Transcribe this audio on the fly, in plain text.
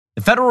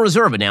The Federal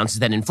Reserve announces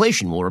that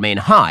inflation will remain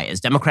high as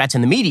Democrats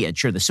and the media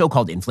cheer the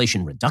so-called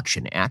Inflation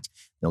Reduction Act.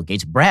 Bill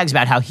Gates brags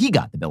about how he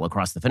got the bill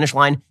across the finish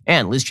line,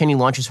 and Liz Cheney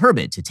launches her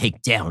bid to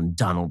take down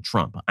Donald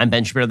Trump. I'm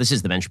Ben Shapiro. This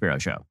is The Ben Shapiro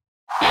Show.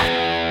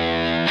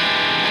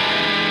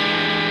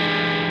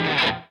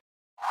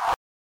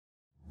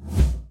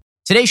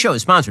 Today's show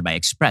is sponsored by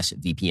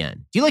ExpressVPN.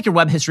 Do you like your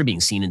web history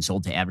being seen and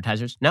sold to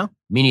advertisers? No?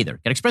 Me neither.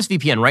 Get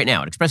ExpressVPN right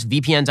now at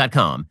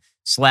expressvpn.com/Ben.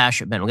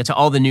 We'll get to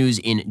all the news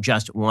in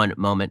just one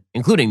moment,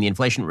 including the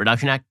Inflation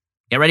Reduction Act.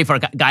 Get ready for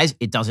it. Guys,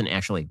 it doesn't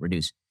actually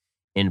reduce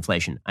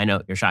inflation. I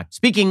know you're shocked.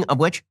 Speaking of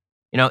which,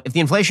 if the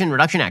Inflation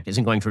Reduction Act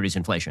isn't going to reduce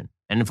inflation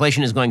and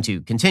inflation is going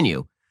to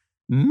continue,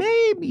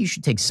 maybe you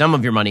should take some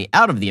of your money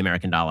out of the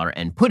American dollar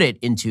and put it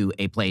into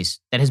a place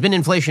that has been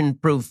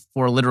inflation-proof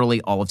for literally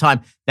all of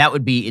time. That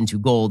would be into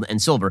gold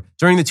and silver.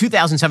 During the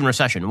 2007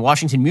 recession,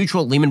 Washington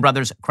Mutual, Lehman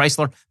Brothers,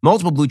 Chrysler,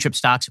 multiple blue-chip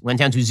stocks went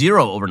down to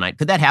zero overnight.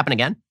 Could that happen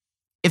again?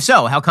 If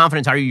so, how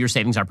confident are you your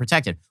savings are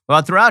protected?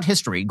 Well, throughout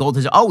history, gold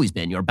has always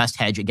been your best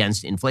hedge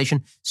against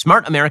inflation.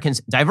 Smart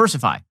Americans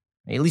diversify.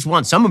 At least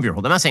want some of your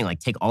gold. I'm not saying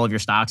take all of your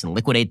stocks and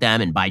liquidate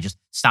them and buy just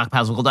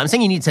stockpiles of gold. I'm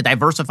saying you need to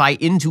diversify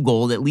into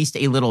gold at least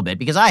a little bit,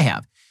 because I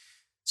have.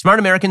 Smart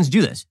Americans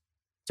do this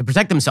to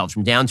protect themselves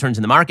from downturns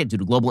in the market due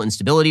to global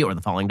instability or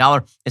the falling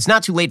dollar. It's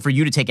not too late for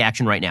you to take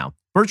action right now.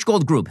 Birch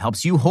Gold Group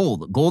helps you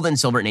hold gold and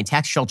silver in a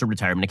tax-sheltered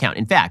retirement account.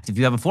 In fact, if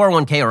you have a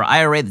 401k or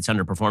IRA that's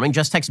underperforming,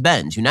 just text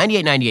BEN to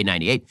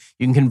 989898.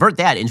 You can convert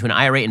that into an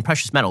IRA in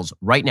precious metals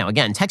right now.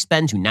 Again, text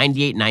BEN to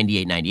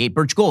 989898.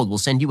 Birch Gold will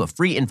send you a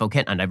free info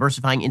kit on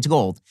diversifying into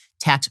gold,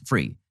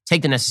 tax-free.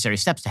 Take the necessary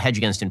steps to hedge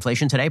against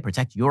inflation today.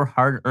 Protect your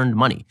hard-earned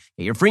money.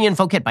 Get your free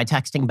info kit by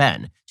texting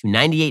BEN to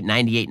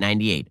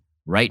 989898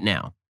 right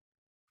now.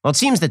 Well, it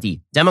seems that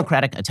the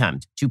Democratic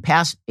attempt to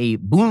pass a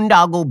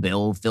boondoggle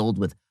bill filled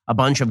with a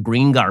bunch of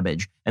green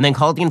garbage and then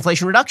call it the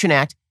Inflation Reduction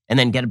Act and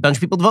then get a bunch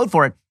of people to vote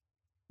for it,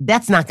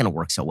 that's not going to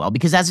work so well,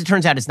 because as it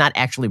turns out, it's not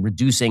actually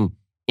reducing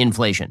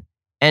inflation.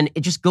 And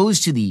it just goes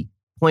to the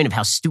point of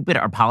how stupid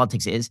our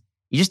politics is.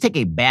 You just take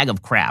a bag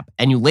of crap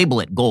and you label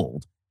it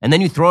gold, and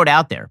then you throw it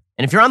out there.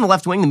 And if you're on the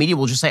left wing, the media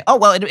will just say, oh,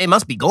 well, it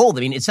must be gold.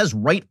 I mean, it says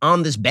right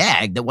on this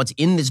bag that what's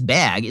in this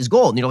bag is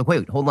gold. And you're like,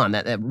 wait, hold on.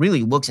 That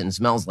really looks and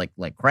smells like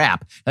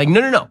crap. Like,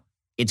 no.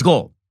 It's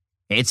gold.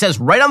 Okay, it says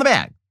right on the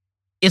bag,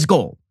 it's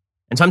gold.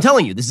 And so I'm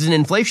telling you, this is an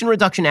Inflation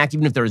Reduction Act,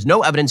 even if there is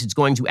no evidence it's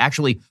going to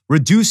actually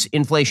reduce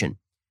inflation.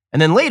 And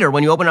then later,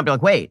 when you open up, you're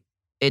like, wait,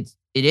 it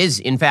is,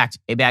 in fact,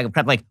 a bag of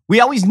crap. Like, we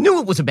always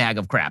knew it was a bag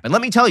of crap. And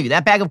let me tell you,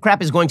 that bag of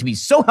crap is going to be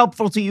so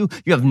helpful to you.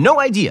 You have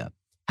no idea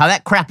how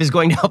that crap is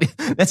going to help you.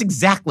 That's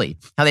exactly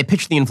how they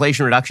pitched the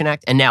Inflation Reduction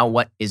Act, and now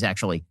what is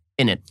actually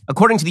in it.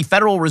 According to the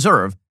Federal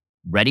Reserve,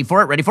 ready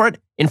for it,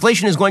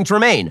 inflation is going to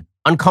remain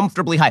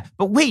uncomfortably high.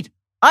 But wait,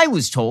 I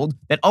was told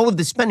that all of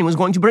this spending was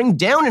going to bring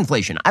down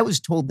inflation. I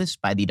was told this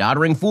by the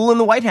doddering fool in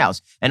the White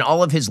House and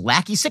all of his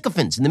lackey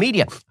sycophants in the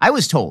media. I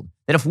was told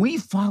that if we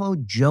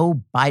followed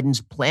Joe Biden's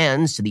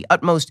plans to the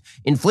utmost,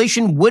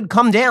 inflation would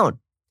come down.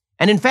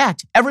 And in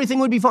fact, everything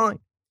would be fine.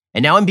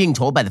 And now I'm being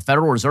told by the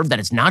Federal Reserve that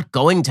it's not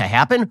going to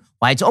happen?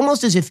 Why, it's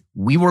almost as if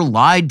we were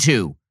lied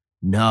to.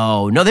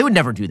 No, they would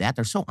never do that.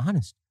 They're so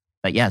honest.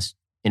 But yes,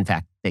 in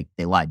fact, they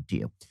lied to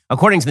you.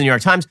 According to the New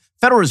York Times,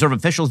 Federal Reserve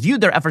officials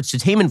viewed their efforts to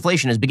tame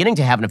inflation as beginning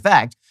to have an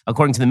effect,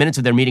 according to the minutes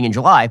of their meeting in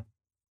July.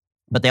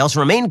 But they also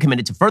remain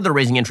committed to further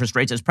raising interest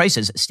rates as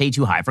prices stay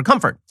too high for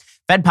comfort.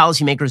 Fed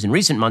policymakers in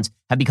recent months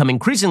have become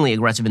increasingly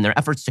aggressive in their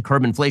efforts to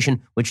curb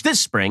inflation, which this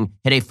spring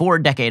hit a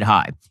 4-decade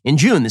high. In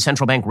June, the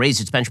central bank raised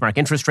its benchmark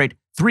interest rate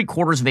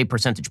 0.75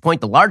 percentage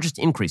point, the largest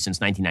increase since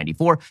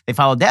 1994. They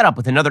followed that up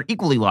with another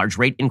equally large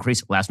rate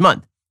increase last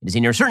month. It is a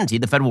near certainty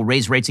the Fed will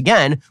raise rates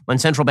again when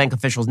central bank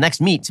officials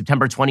next meet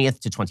September 20th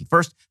to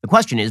 21st. The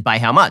question is, by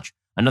how much?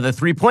 Another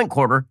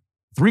three-quarter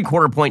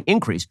point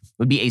increase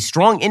would be a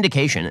strong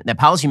indication that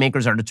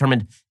policymakers are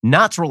determined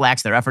not to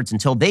relax their efforts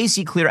until they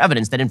see clear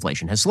evidence that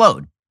inflation has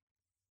slowed.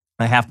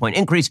 A half-point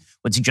increase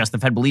would suggest the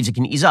Fed believes it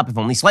can ease up, if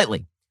only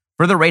slightly.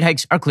 Further rate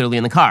hikes are clearly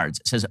in the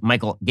cards, says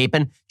Michael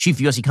Gapin, chief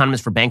U.S.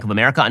 economist for Bank of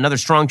America. Another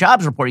strong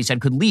jobs report, he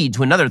said, could lead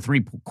to another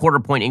three-quarter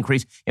point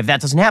increase. If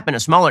that doesn't happen, a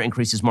smaller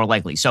increase is more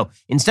likely. So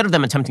instead of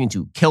them attempting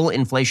to kill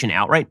inflation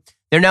outright,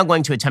 they're now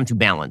going to attempt to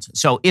balance.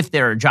 So if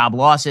there are job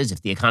losses,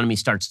 if the economy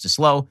starts to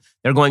slow,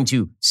 they're going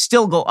to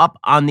still go up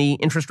on the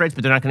interest rates,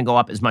 but they're not going to go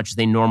up as much as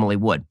they normally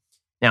would.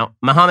 Now,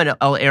 Mohamed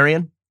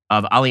El-Erian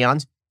of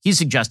Allianz, he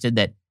suggested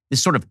that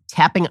this sort of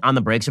tapping on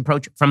the brakes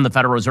approach from the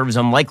Federal Reserve is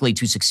unlikely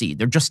to succeed.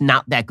 They're just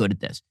not that good at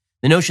this.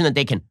 The notion that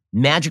they can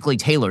magically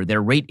tailor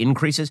their rate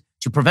increases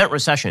to prevent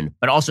recession,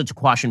 but also to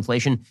quash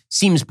inflation,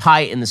 seems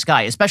pie in the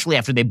sky, especially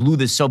after they blew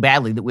this so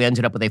badly that we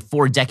ended up with a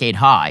 4-decade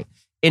high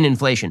in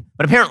inflation.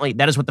 But apparently,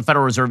 that is what the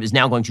Federal Reserve is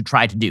now going to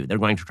try to do. They're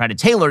going to try to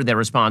tailor their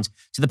response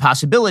to the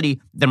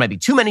possibility there might be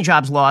too many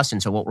jobs lost.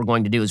 And so what we're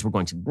going to do is we're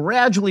going to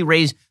gradually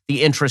raise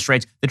the interest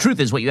rates. The truth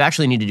is, what you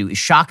actually need to do is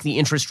shock the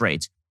interest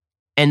rates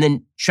and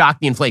then shock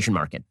the inflation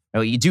market.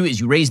 Now, what you do is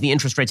you raise the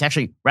interest rates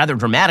actually rather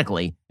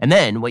dramatically, and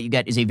then what you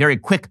get is a very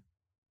quick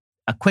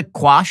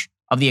quash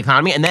of the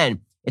economy, and then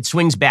it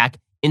swings back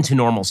into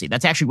normalcy.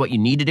 That's actually what you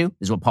need to do.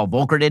 This is what Paul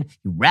Volcker did.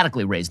 He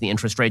radically raised the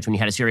interest rates when you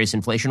had a serious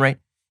inflation rate.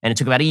 And it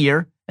took about a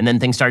year, and then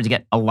things started to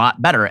get a lot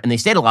better, and they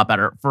stayed a lot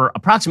better for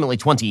approximately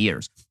 20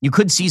 years. You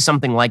could see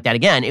something like that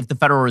again if the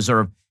Federal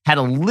Reserve had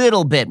a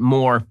little bit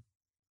more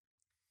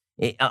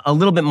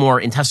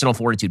intestinal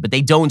fortitude, but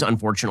they don't,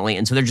 unfortunately,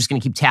 and so they're just going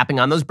to keep tapping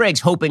on those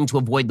brakes, hoping to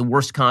avoid the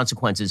worst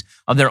consequences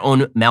of their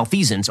own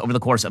malfeasance over the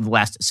course of the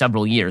last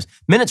several years.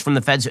 Minutes from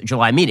the Fed's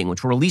July meeting,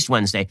 which were released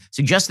Wednesday,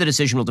 suggest the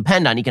decision will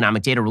depend on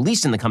economic data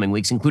released in the coming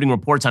weeks, including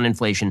reports on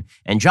inflation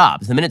and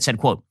jobs. The minute said,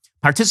 quote,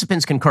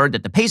 participants concurred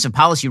that the pace of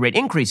policy rate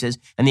increases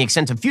and the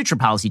extent of future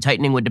policy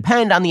tightening would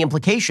depend on the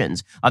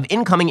implications of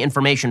incoming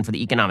information for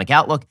the economic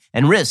outlook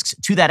and risks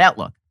to that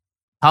outlook.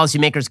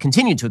 Policymakers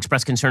continued to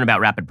express concern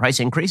about rapid price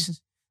increases.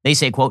 They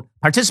say, quote,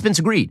 participants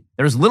agreed.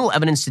 There is little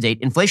evidence to date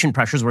inflation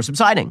pressures were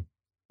subsiding.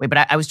 Wait,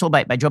 but I was told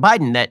by Joe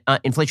Biden that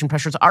inflation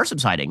pressures are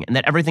subsiding and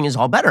that everything is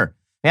all better.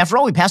 After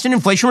all, we passed an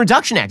Inflation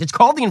Reduction Act. It's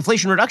called the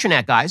Inflation Reduction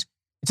Act, guys.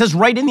 It says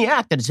right in the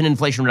act that it's an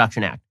Inflation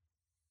Reduction Act.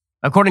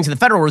 According to the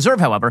Federal Reserve,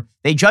 however,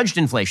 they judged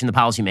inflation, the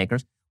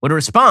policymakers, would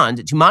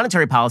respond to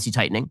monetary policy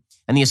tightening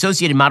and the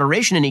associated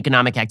moderation in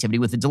economic activity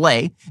with a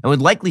delay and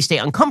would likely stay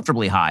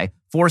uncomfortably high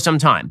for some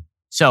time.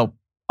 So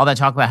all that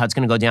talk about how it's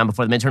going to go down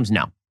before the midterms,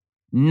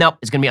 no,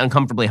 it's going to be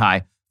uncomfortably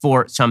high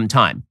for some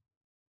time.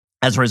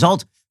 As a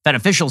result, Fed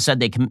officials said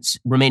they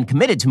remain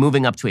committed to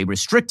moving up to a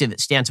restrictive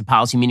stance of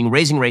policy, meaning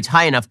raising rates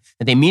high enough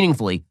that they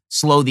meaningfully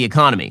slow the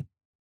economy.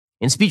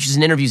 In speeches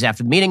and interviews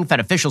after the meeting,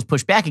 Fed officials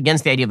pushed back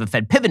against the idea of a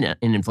Fed pivot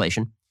in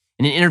inflation.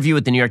 In an interview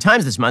with the New York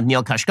Times this month,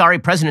 Neil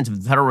Kashkari, president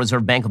of the Federal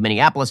Reserve Bank of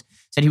Minneapolis,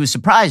 said he was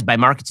surprised by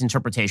markets'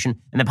 interpretation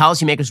and that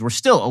policymakers were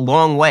still a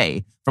long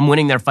way from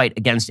winning their fight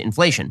against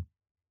inflation.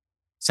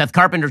 Seth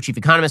Carpenter, chief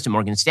economist at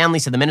Morgan Stanley,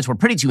 said the minutes were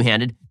pretty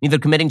two-handed, neither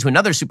committing to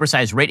another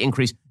supersized rate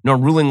increase nor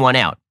ruling one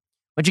out,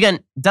 which again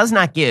does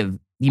not give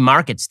the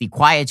markets the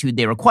quietude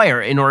they require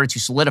in order to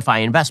solidify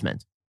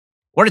investment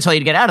or to tell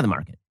you to get out of the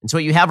market. And so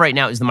what you have right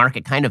now is the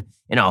market kind of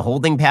in a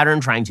holding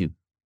pattern, trying to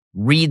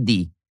read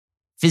the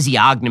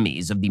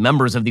physiognomies of the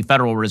members of the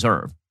Federal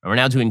Reserve. And we're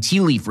now doing tea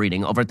leaf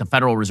reading over at the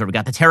Federal Reserve. We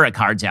got the tarot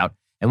cards out,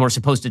 and we're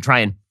supposed to try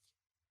and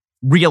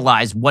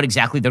realize what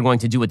exactly they're going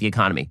to do with the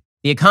economy.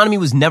 The economy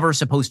was never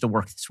supposed to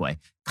work this way.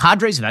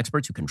 Cadres of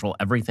experts who control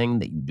everything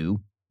that you do,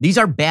 these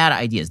are bad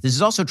ideas. This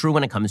is also true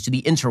when it comes to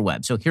the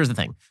interweb. So here's the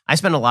thing. I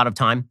spend a lot of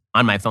time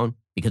on my phone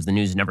because the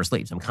news never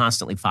sleeps. I'm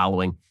constantly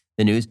following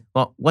the news.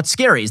 Well, what's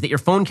scary is that your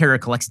phone carrier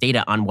collects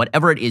data on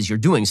whatever it is you're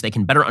doing so they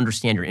can better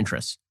understand your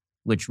interests,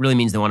 which really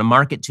means they want to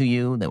market to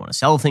you, they want to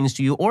sell things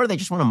to you, or they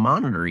just want to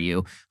monitor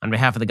you on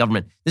behalf of the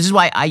government. This is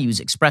why I use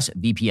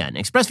ExpressVPN.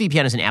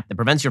 ExpressVPN is an app that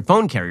prevents your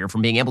phone carrier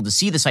from being able to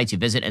see the sites you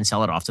visit and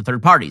sell it off to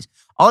third parties.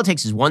 All it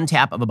takes is one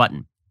tap of a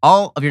button.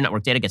 All of your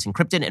network data gets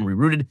encrypted and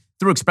rerouted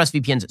through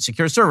ExpressVPN's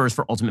secure servers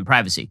for ultimate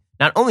privacy.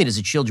 Not only does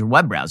it shield your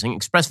web browsing,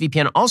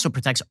 ExpressVPN also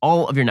protects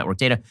all of your network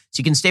data so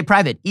you can stay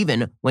private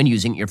even when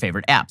using your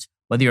favorite apps.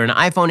 Whether you're an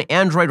iPhone,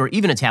 Android, or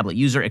even a tablet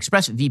user,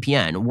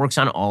 ExpressVPN works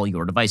on all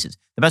your devices.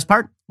 The best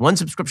part? One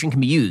subscription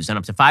can be used on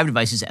up to 5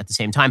 devices at the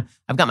same time.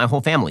 I've got my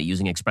whole family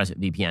using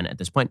ExpressVPN at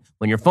this point.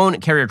 When your phone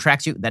carrier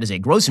tracks you, that is a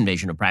gross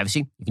invasion of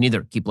privacy. You can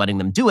either keep letting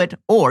them do it,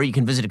 or you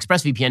can visit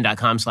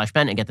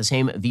expressvpn.com/Ben and get the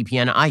same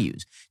VPN I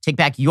use. Take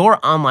back your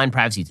online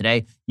privacy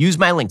today. Use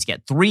my link to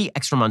get 3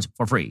 extra months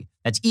for free.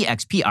 That's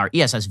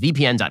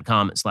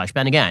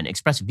expressvpn.com/Ben. Again,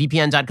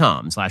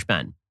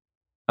 expressvpn.com/Ben.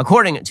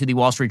 According to the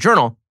Wall Street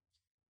Journal,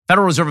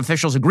 Federal Reserve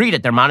officials agreed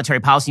at their monetary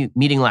policy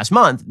meeting last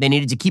month they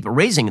needed to keep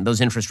raising those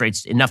interest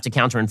rates enough to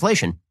counter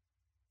inflation,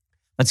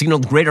 but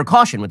signaled greater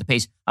caution with the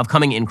pace of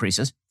coming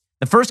increases.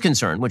 The first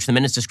concern, which the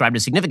minutes described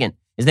as significant,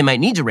 is they might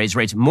need to raise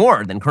rates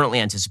more than currently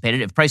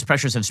anticipated if price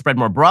pressures have spread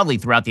more broadly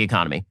throughout the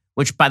economy,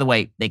 which, by the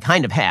way, they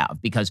kind of have,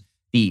 because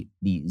the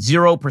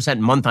 0%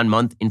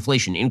 month-on-month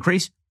inflation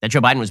increase that Joe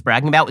Biden was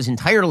bragging about was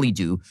entirely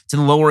due to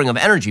the lowering of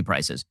energy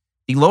prices.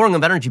 The lowering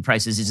of energy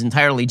prices is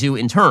entirely due,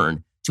 in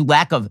turn, to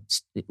lack of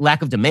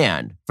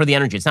demand for the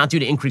energy. It's not due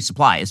to increased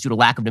supply. It's due to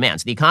lack of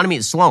demand. So the economy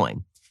is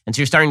slowing. And so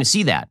you're starting to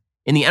see that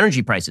in the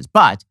energy prices.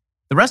 But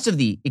the rest of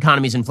the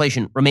economy's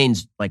inflation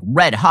remains like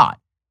red hot.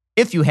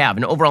 If you have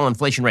an overall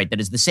inflation rate that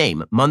is the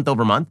same month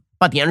over month,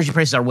 but the energy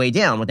prices are way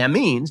down, what that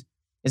means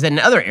is that in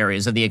other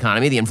areas of the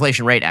economy, the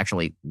inflation rate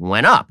actually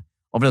went up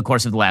over the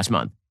course of the last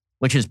month,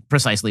 which is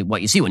precisely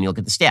what you see when you look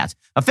at the stats.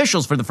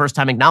 Officials for the first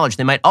time acknowledged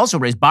they might also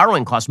raise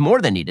borrowing costs more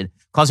than needed,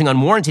 causing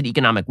unwarranted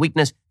economic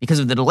weakness because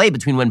of the delay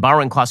between when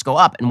borrowing costs go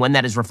up and when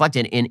that is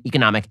reflected in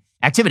economic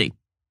activity.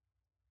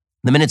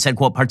 The minute said,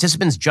 quote,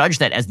 participants judged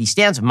that as the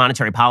stance of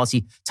monetary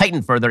policy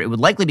tightened further, it would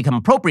likely become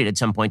appropriate at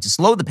some point to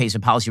slow the pace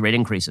of policy rate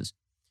increases,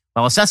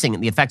 while assessing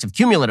the effects of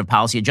cumulative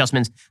policy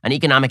adjustments on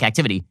economic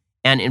activity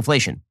and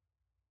inflation.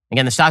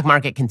 Again, the stock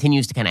market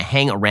continues to kind of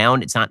hang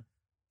around. It's not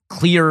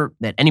clear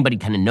that anybody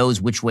kind of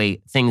knows which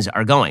way things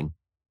are going.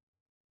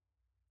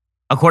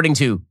 According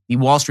to the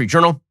Wall Street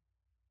Journal,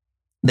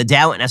 the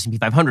Dow and S&P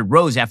 500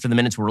 rose after the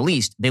minutes were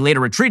released. They later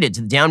retreated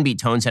to the downbeat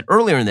tone set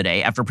earlier in the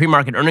day after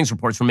pre-market earnings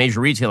reports from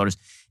major retailers,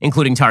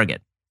 including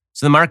Target.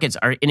 So the markets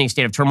are in a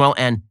state of turmoil,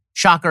 and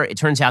shocker, it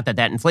turns out that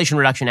Inflation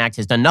Reduction Act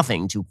has done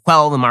nothing to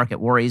quell the market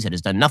worries. It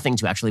has done nothing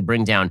to actually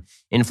bring down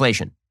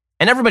inflation.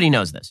 And everybody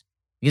knows this.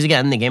 Because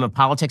again, the game of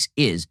politics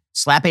is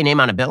slap a name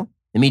on a bill.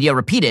 The media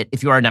repeat it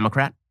if you are a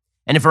Democrat.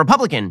 And if a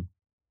Republican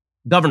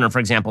governor, for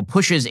example,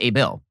 pushes a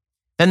bill,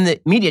 then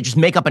the media just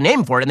make up a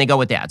name for it and they go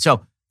with that.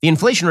 So the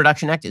Inflation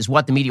Reduction Act is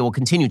what the media will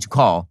continue to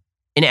call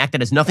an act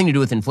that has nothing to do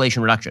with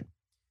inflation reduction.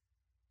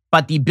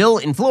 But the bill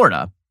in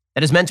Florida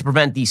that is meant to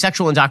prevent the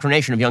sexual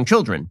indoctrination of young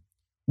children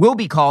will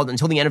be called,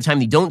 until the end of time,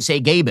 the Don't Say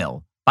Gay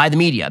bill by the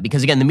media.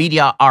 Because again, the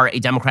media are a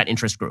Democrat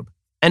interest group.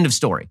 End of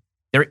story.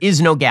 There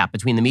is no gap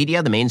between the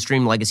media, the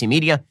mainstream legacy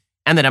media,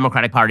 and the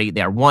Democratic Party.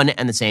 They are one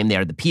and the same. They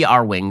are the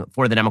PR wing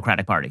for the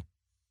Democratic Party.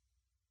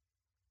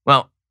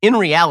 Well, in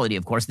reality,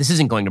 of course, this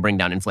isn't going to bring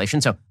down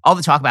inflation. So all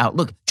the talk about,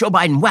 look, Joe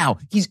Biden, wow,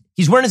 he's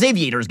wearing his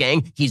aviators,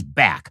 gang. He's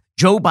back.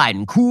 Joe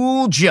Biden,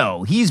 cool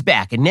Joe, he's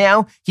back. And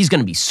now he's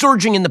going to be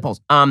surging in the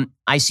polls.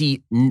 I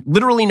see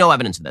literally no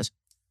evidence of this.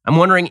 I'm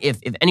wondering if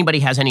anybody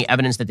has any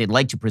evidence that they'd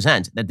like to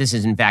present that this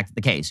is in fact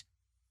the case.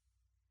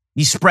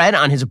 The spread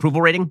on his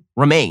approval rating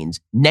remains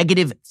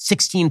negative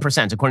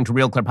 16%, according to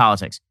Real Clear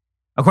Politics.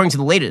 According to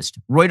the latest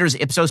Reuters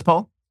Ipsos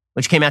poll,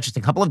 which came out just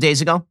a couple of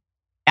days ago,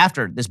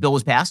 after this bill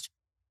was passed,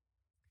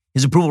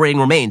 his approval rating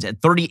remains at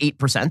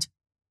 38%.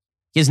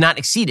 He has not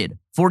exceeded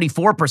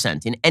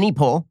 44% in any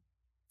poll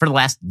for the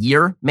last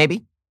year,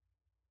 maybe.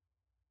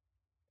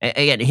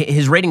 Again,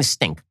 his ratings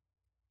stink.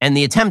 And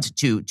the attempt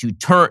to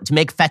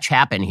make fetch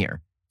happen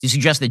here, to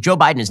suggest that Joe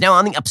Biden is now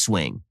on the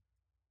upswing,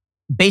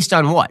 based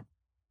on what?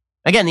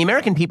 Again, the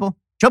American people,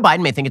 Joe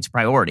Biden may think it's a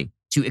priority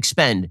to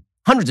expend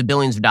hundreds of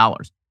billions of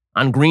dollars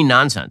on green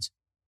nonsense.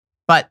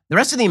 But the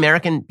rest of the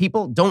American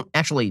people don't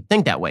actually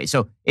think that way.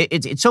 So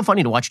it's so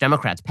funny to watch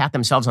Democrats pat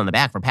themselves on the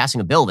back for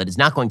passing a bill that is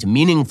not going to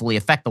meaningfully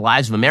affect the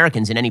lives of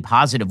Americans in any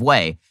positive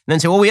way. And then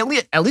say, well,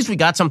 at least we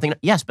got something.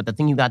 Yes, but the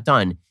thing you got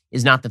done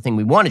is not the thing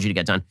we wanted you to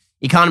get done.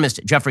 Economist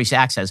Jeffrey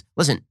Sachs says,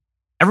 listen,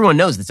 everyone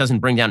knows this doesn't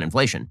bring down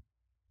inflation.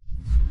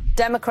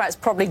 Democrats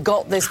probably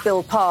got this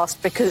bill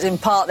passed because in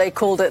part they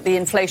called it the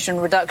Inflation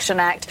Reduction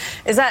Act.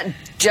 Is that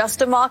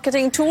just a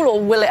marketing tool,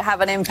 or will it have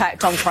an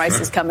impact on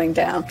prices coming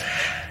down?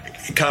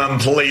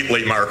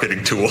 Completely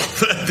marketing tool.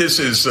 This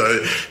is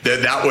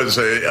that was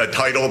a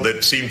title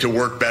that seemed to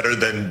work better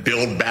than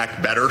Build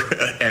Back Better,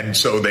 and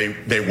so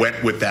they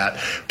went with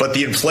that. But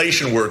the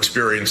inflation we're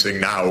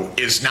experiencing now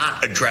is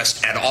not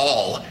addressed at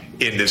all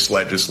in this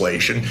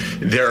legislation.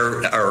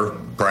 There are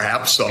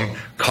perhaps some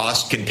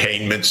cost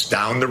containments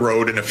down the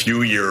road in a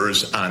few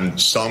years on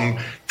some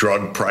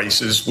drug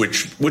prices,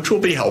 which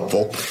will be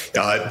helpful.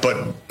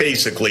 But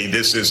basically,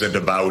 this isn't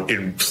about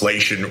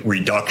inflation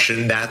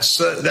reduction.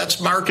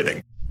 That's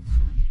marketing.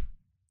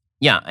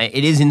 Yeah,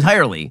 it is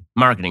entirely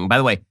marketing. By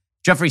the way,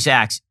 Jeffrey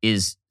Sachs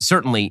is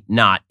certainly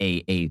not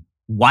a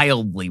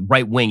wildly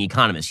right-wing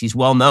economist. He's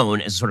well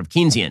known as a sort of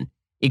Keynesian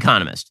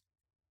economist.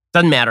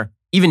 Doesn't matter.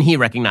 Even he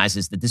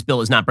recognizes that this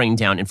bill is not bringing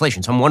down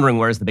inflation. So I'm wondering,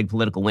 where's the big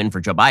political win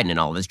for Joe Biden in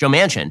all of this? Joe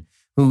Manchin,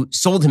 who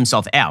sold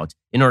himself out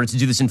in order to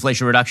do this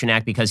Inflation Reduction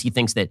Act because he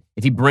thinks that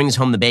if he brings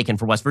home the bacon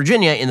for West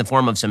Virginia in the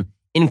form of some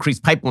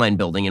increased pipeline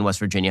building in West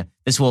Virginia,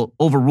 this will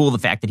overrule the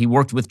fact that he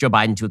worked with Joe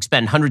Biden to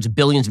expend hundreds of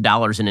billions of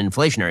dollars in an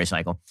inflationary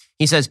cycle.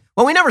 He says,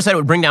 well, we never said it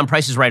would bring down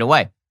prices right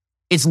away.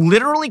 It's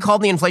literally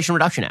called the Inflation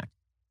Reduction Act.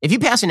 If you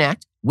pass an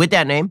act with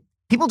that name,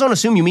 people don't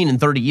assume you mean in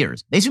 30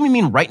 years. They assume you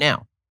mean right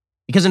now,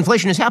 because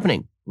inflation is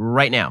happening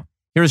right now.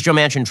 Here's Joe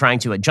Manchin trying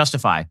to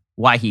justify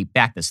why he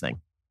backed this thing.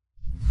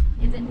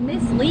 Is it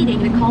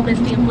misleading to call this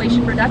the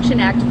Inflation Reduction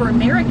Act for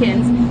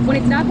Americans when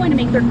it's not going to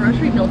make their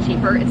grocery bill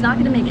cheaper? It's not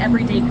going to make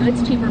everyday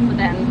goods cheaper for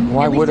them.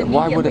 Why would it?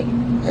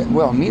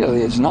 Well,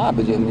 immediately it's not,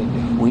 but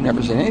we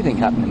never seen anything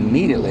happen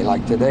immediately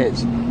like today.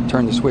 It's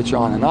turn the switch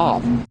on and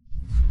off.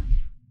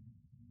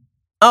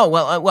 Oh,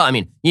 well, I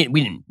mean, we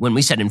didn't, when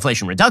we said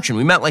inflation reduction,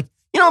 we meant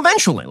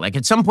eventually, like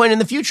at some point in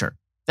the future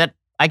that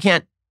I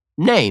can't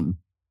name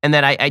and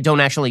that I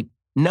don't actually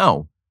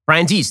know.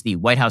 Brian Deese, the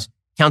White House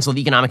Council of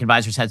Economic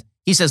Advisors,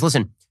 he says,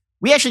 listen,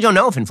 we actually don't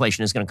know if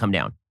inflation is going to come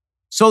down.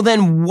 So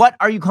then what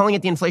are you calling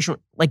it the inflation?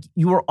 Like,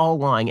 you are all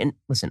lying. And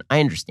listen, I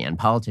understand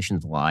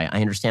politicians lie.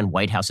 I understand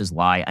White Houses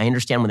lie. I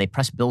understand when they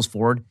press bills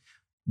forward,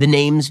 the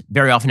names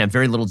very often have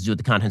very little to do with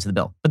the contents of the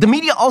bill. But the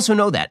media also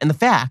know that. And the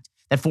fact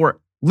that for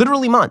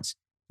literally months,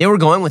 they were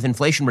going with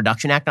Inflation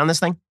Reduction Act on this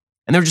thing,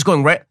 and they're just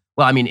going, right.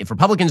 Well, I mean, if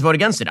Republicans vote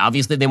against it,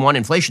 obviously they want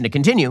inflation to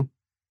continue.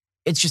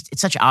 It's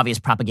such obvious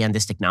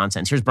propagandistic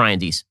nonsense. Here's Brian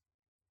Deese.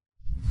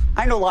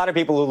 I know a lot of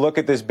people who look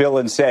at this bill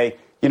and say,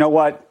 you know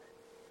what,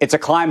 it's a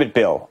climate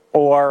bill,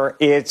 or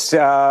it's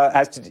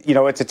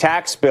a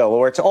tax bill,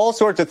 or it's all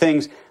sorts of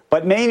things,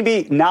 but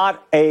maybe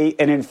not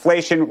an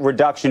inflation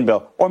reduction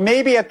bill. Or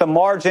maybe at the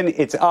margin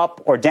it's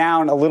up or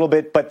down a little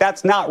bit, but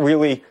that's not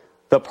really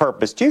the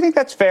purpose. Do you think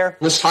that's fair?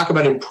 Let's talk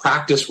about in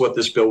practice what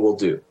this bill will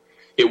do.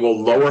 It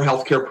will lower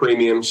healthcare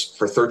premiums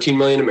for 13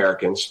 million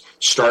Americans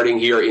starting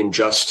here in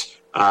just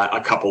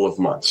a couple of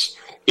months.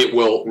 It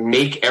will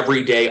make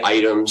everyday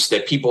items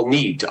that people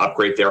need to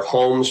upgrade their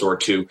homes or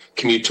to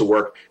commute to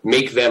work,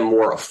 make them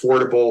more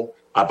affordable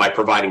by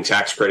providing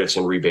tax credits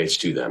and rebates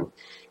to them.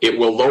 It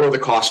will lower the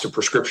cost of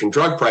prescription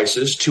drug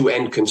prices to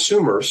end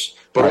consumers,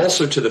 but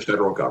also to the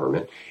federal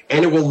government,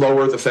 and it will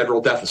lower the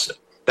federal deficit.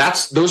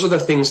 Those are the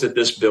things that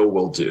this bill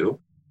will do.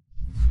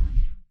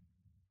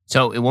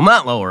 So it will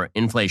not lower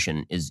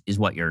inflation is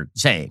what you're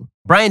saying.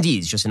 Brian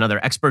Dees, just another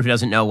expert who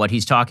doesn't know what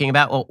he's talking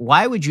about. Well,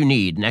 why would you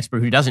need an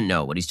expert who doesn't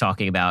know what he's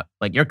talking about,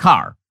 like your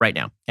car right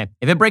now? Okay?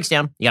 If it breaks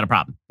down, you got a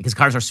problem because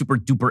cars are super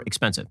duper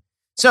expensive.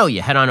 So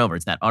you head on over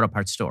to that auto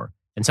parts store,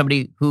 and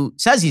somebody who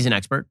says he's an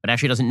expert but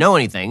actually doesn't know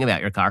anything about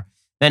your car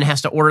then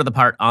has to order the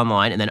part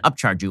online and then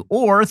upcharge you.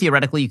 Or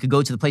theoretically, you could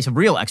go to the place of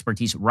real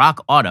expertise,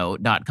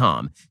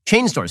 rockauto.com.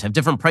 Chain stores have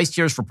different price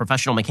tiers for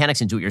professional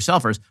mechanics and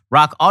do-it-yourselfers.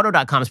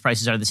 Rockauto.com's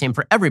prices are the same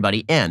for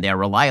everybody, and they are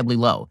reliably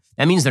low.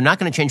 That means they're not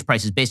going to change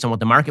prices based on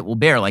what the market will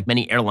bear like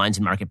many airlines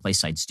and marketplace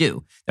sites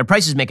do. Their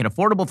prices make it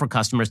affordable for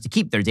customers to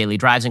keep their daily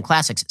drives and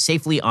classics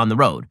safely on the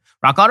road.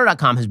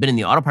 Rockauto.com has been in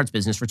the auto parts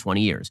business for 20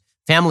 years.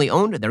 Family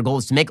owned, their goal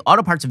is to make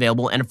auto parts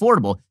available and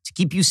affordable to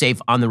keep you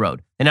safe on the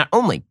road. They not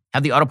only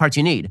have the auto parts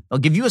you need, they'll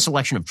give you a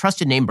selection of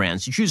trusted name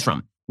brands to choose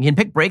from. You can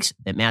pick brakes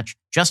that match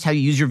just how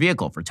you use your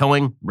vehicle for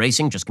towing,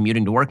 racing, just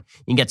commuting to work.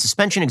 You can get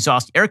suspension,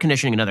 exhaust, air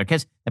conditioning, and other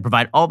kits that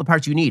provide all the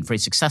parts you need for a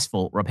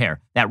successful repair.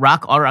 That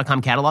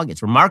rockauto.com catalog,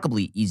 it's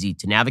remarkably easy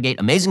to navigate.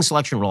 Amazing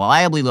selection,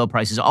 reliably low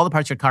prices, all the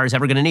parts your car is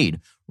ever going to need.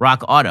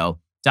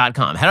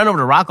 rockauto.com. Head on over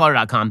to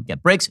rockauto.com.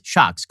 Get brakes,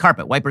 shocks,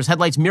 carpet, wipers,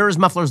 headlights, mirrors,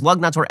 mufflers,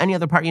 lug nuts, or any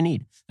other part you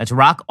need. That's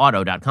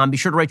rockauto.com. Be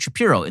sure to write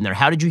Shapiro in their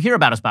How Did You Hear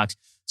About Us box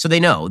so they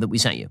know that we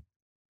sent you.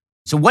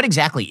 So what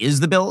exactly is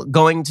the bill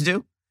going to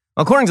do?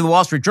 According to the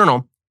Wall Street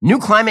Journal, new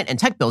climate and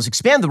tech bills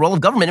expand the role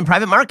of government in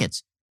private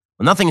markets.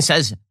 Well, nothing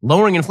says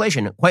lowering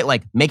inflation quite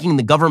like making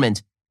the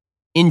government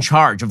in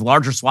charge of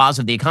larger swaths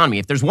of the economy.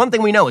 If there's one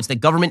thing we know, it's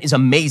that government is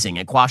amazing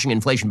at quashing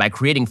inflation by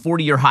creating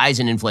 40-year highs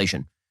in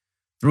inflation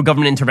through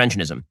government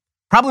interventionism.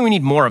 Probably we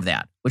need more of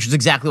that, which is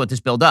exactly what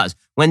this bill does.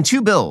 When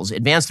two bills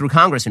advanced through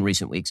Congress in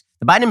recent weeks,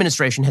 the Biden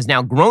administration has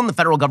now grown the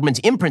federal government's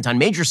imprint on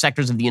major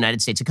sectors of the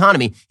United States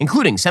economy,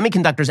 including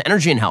semiconductors,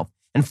 energy, and health,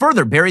 and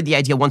further buried the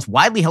idea once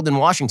widely held in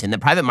Washington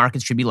that private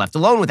markets should be left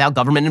alone without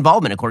government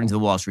involvement, according to the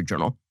Wall Street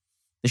Journal.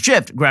 The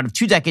shift grew out of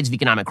 2 decades of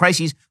economic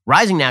crises,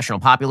 rising national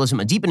populism,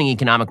 a deepening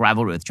economic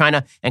rivalry with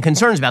China, and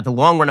concerns about the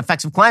long-run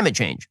effects of climate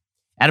change.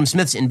 Adam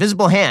Smith's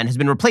invisible hand has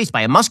been replaced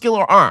by a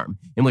muscular arm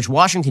in which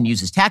Washington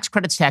uses tax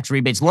credits, tax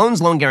rebates,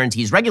 loans, loan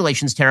guarantees,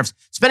 regulations, tariffs,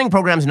 spending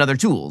programs, and other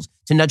tools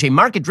to nudge a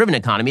market-driven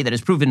economy that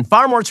has proven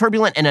far more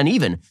turbulent and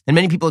uneven than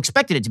many people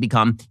expected it to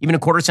become even a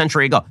quarter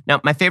century ago.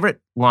 Now, my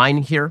favorite line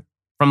here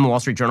from the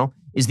Wall Street Journal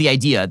is the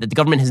idea that the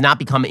government has not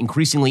become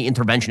increasingly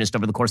interventionist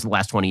over the course of the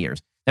last 20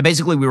 years. That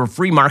basically we were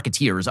free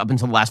marketeers up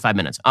until the last 5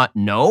 minutes.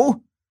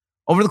 No.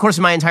 Over the course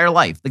of my entire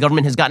life, the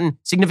government has gotten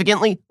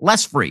significantly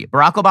less free.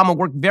 Barack Obama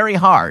worked very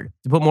hard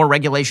to put more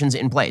regulations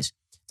in place.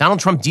 Donald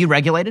Trump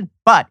deregulated,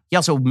 but he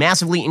also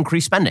massively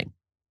increased spending.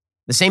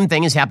 The same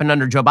thing has happened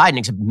under Joe Biden,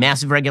 except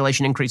massive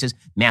regulation increases,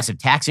 massive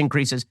tax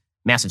increases,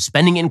 massive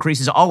spending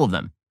increases, all of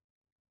them.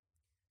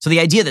 So the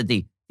idea that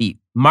the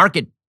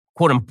market,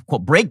 quote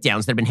unquote,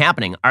 breakdowns that have been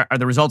happening are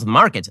the result of the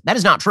markets, that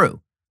is not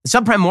true. The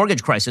subprime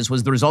mortgage crisis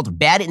was the result of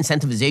bad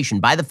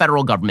incentivization by the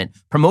federal government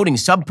promoting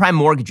subprime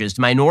mortgages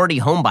to minority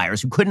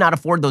homebuyers who could not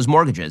afford those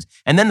mortgages.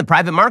 And then the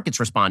private markets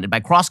responded by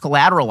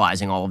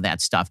cross-collateralizing all of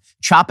that stuff,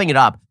 chopping it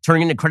up,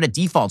 turning into credit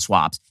default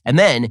swaps, and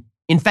then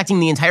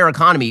infecting the entire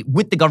economy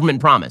with the government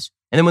promise.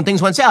 And then when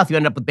things went south, you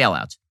ended up with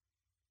bailouts.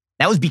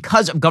 That was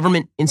because of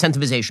government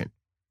incentivization.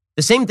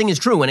 The same thing is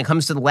true when it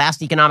comes to the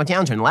last economic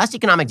downturn. The last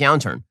economic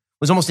downturn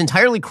was almost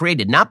entirely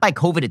created not by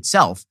COVID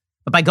itself,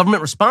 but by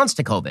government response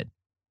to COVID.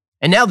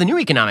 And now the new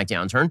economic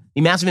downturn,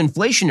 the massive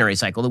inflationary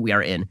cycle that we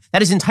are in,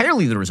 that is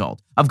entirely the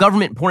result of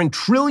government pouring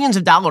trillions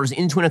of dollars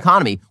into an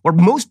economy where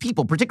most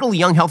people, particularly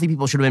young, healthy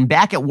people, should have been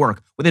back at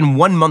work within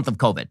 1 month of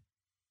COVID.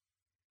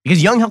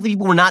 Because young, healthy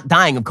people were not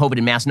dying of COVID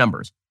in mass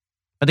numbers.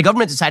 But the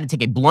government decided to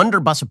take a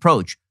blunderbuss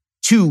approach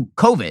to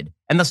COVID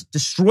and thus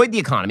destroyed the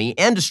economy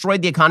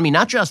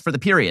not just for the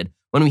period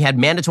when we had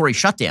mandatory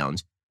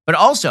shutdowns, but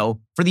also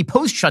for the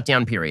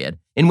post-shutdown period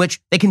in which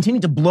they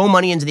continued to blow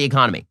money into the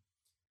economy.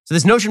 So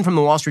this notion from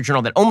the Wall Street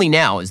Journal that only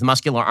now is the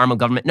muscular arm of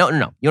government, no. You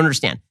don't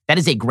understand. That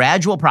is a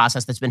gradual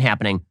process that's been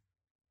happening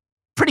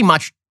pretty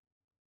much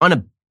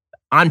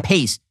on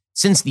pace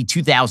since the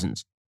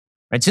 2000s,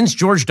 right? Since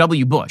George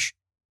W. Bush,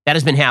 that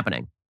has been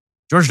happening.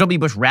 George W.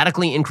 Bush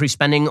radically increased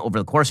spending over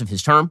the course of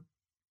his term.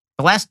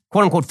 The last,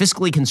 quote unquote,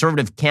 fiscally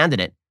conservative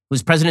candidate who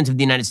was president of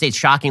the United States,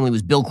 shockingly,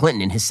 was Bill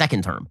Clinton in his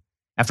second term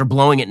after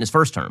blowing it in his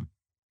first term.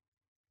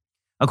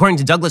 According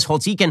to Douglas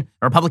Holtz-Eakin,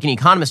 a Republican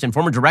economist and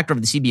former director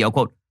of the CBO,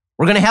 quote,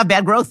 "We're going to have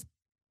bad growth."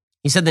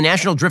 He said the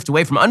national drift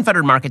away from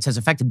unfettered markets has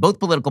affected both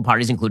political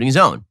parties, including his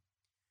own.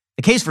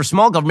 The case for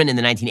small government in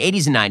the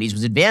 1980s and 90s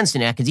was advanced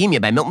in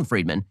academia by Milton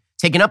Friedman,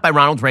 taken up by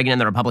Ronald Reagan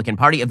and the Republican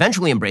Party,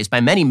 eventually embraced by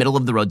many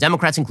middle-of-the-road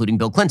Democrats, including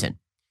Bill Clinton.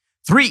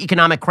 3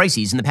 economic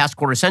crises in the past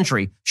quarter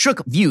century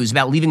shook views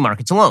about leaving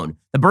markets alone.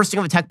 The bursting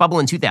of a tech bubble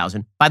in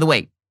 2000. By the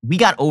way, we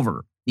got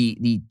over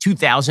the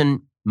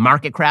 2000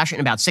 market crash in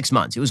about 6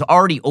 months. It was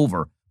already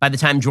over by the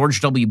time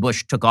George W.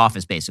 Bush took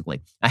office, basically.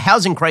 A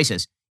housing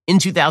crisis in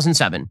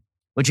 2007,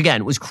 which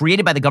again was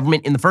created by the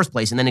government in the first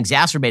place and then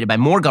exacerbated by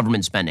more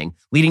government spending,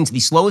 leading to the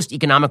slowest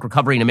economic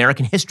recovery in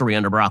American history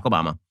under Barack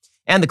Obama.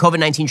 And the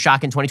COVID-19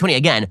 shock in 2020,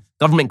 again,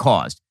 government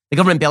caused. The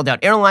government bailed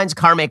out airlines,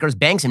 car makers,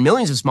 banks, and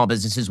millions of small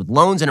businesses with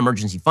loans and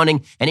emergency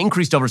funding and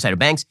increased oversight of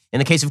banks. In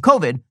the case of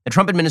COVID, the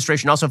Trump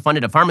administration also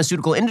funded a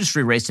pharmaceutical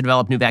industry race to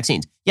develop new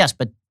vaccines. Yes,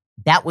 but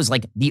that was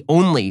like the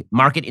only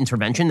market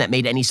intervention that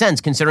made any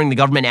sense, considering the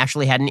government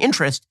actually had an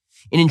interest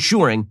in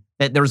ensuring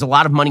that there was a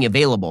lot of money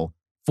available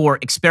for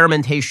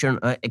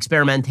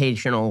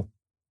experimentational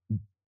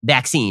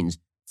vaccines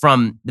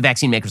from the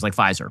vaccine makers like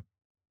Pfizer.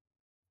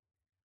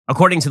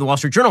 According to the Wall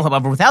Street Journal,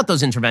 however, without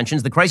those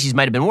interventions, the crises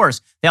might have been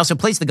worse. They also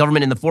placed the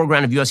government in the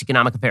foreground of U.S.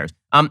 economic affairs.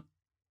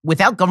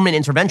 Without government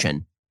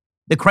intervention,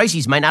 the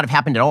crises might not have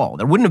happened at all.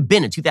 There wouldn't have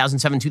been a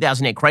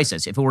 2007-2008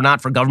 crisis if it were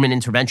not for government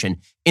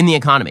intervention in the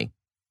economy.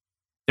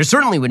 There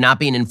certainly would not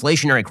be an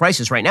inflationary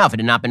crisis right now if it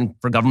had not been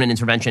for government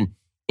intervention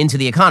into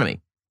the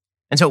economy.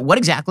 And so what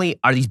exactly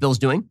are these bills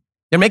doing?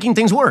 They're making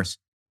things worse.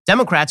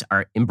 Democrats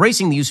are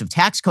embracing the use of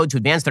tax code to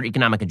advance their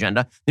economic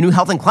agenda. The new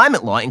health and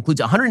climate law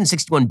includes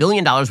 $161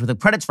 billion worth of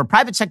credits for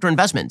private sector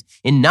investment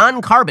in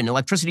non-carbon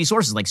electricity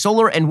sources like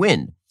solar and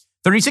wind.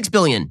 $36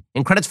 billion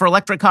in credits for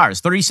electric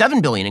cars.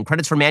 $37 billion in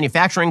credits for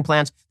manufacturing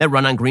plants that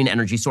run on green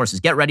energy sources.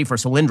 Get ready for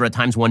Solyndra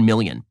times 1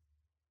 million.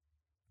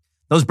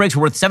 Those breaks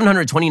were worth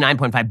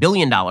 $729.5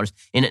 billion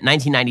in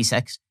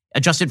 1996.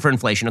 Adjusted for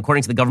inflation,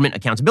 according to the Government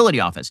Accountability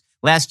Office.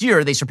 Last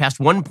year, they surpassed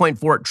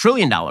 $1.4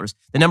 trillion.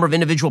 The number of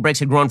individual breaks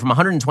had grown from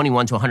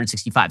 121 to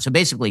 165. So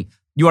basically,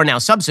 you are now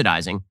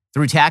subsidizing,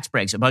 through tax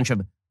breaks, a bunch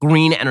of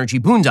green energy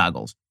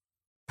boondoggles.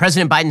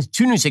 President Biden's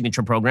 2 new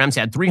signature programs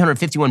add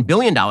 $351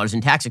 billion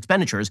in tax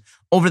expenditures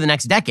over the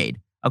next decade,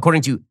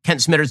 according to Kent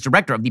Smitters,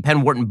 director of the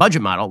Penn-Wharton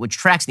budget model, which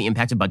tracks the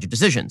impact of budget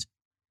decisions.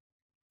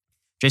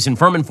 Jason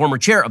Furman, former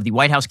chair of the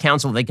White House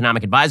Council of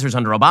Economic Advisors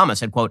under Obama,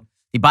 said, quote,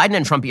 "The Biden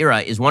and Trump era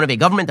is one of a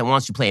government that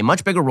wants to play a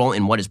much bigger role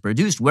in what is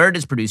produced, where it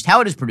is produced,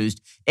 how it is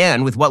produced,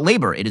 and with what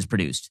labor it is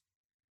produced."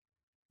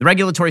 The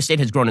regulatory state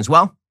has grown as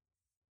well.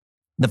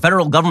 The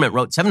federal government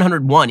wrote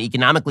 701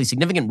 economically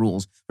significant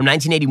rules from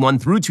 1981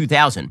 through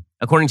 2000,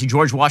 according to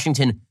George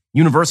Washington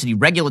University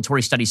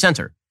Regulatory Study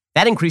Center.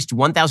 That increased to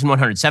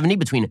 1,170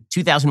 between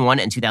 2001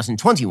 and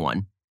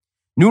 2021.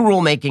 New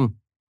rulemaking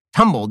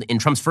tumbled in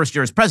Trump's first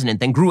year as president,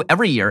 then grew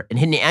every year and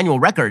hit an annual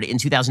record in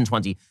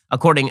 2020,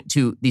 according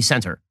to the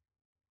center.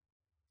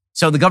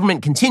 So the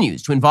government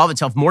continues to involve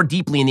itself more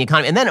deeply in the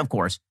economy. And then, of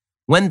course,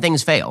 when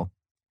things fail,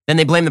 then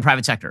they blame the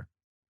private sector.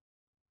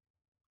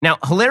 Now,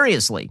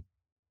 hilariously,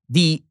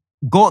 the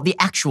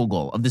actual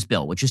goal of this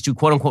bill, which is to,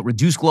 quote unquote,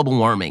 reduce global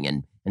warming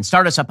and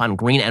start us up on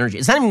green energy,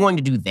 it's not even going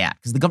to do that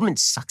because the government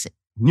sucks at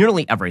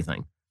nearly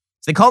everything.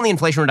 So they call it the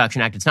Inflation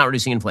Reduction Act. It's not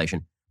reducing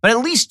inflation. But at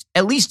least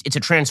it's a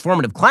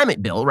transformative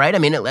climate bill, right? I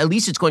mean, at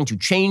least it's going to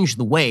change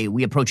the way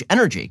we approach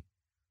energy.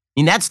 I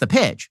mean, that's the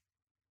pitch.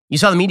 You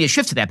saw the media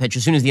shift to that pitch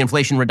as soon as the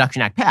Inflation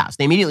Reduction Act passed.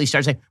 They immediately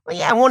started saying, well,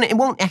 yeah, it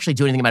won't actually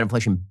do anything about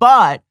inflation,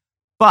 but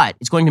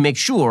it's going to make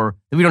sure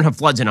that we don't have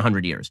floods in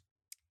 100 years.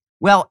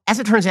 Well, as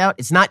it turns out,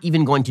 it's not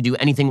even going to do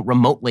anything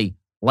remotely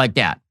like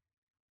that.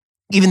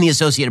 Even the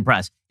Associated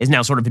Press is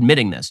now sort of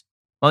admitting this.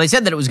 Well, they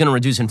said that it was going to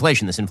reduce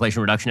inflation, this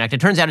Inflation Reduction Act.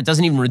 It turns out it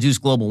doesn't even reduce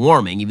global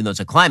warming, even though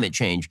it's a climate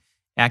change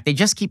act. They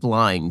just keep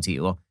lying to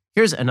you. Well,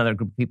 here's another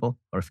group of people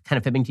who are kind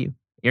of fibbing to you.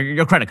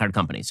 Your credit card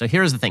company. So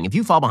here's the thing. If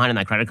you fall behind on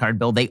that credit card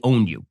bill, they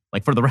own you,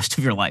 like for the rest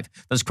of your life.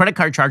 Those credit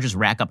card charges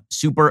rack up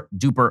super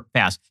duper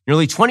fast.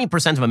 Nearly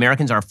 20% of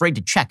Americans are afraid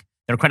to check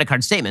their credit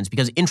card statements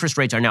because interest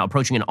rates are now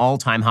approaching an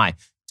all-time high.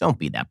 Don't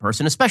be that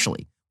person,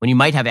 especially when you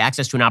might have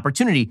access to an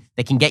opportunity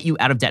that can get you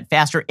out of debt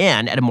faster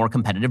and at a more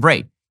competitive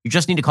rate. You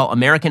just need to call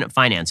American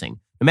Financing.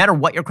 No matter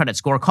what your credit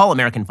score, call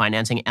American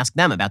Financing. Ask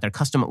them about their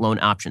custom loan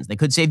options. They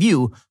could save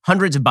you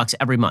hundreds of bucks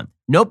every month.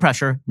 No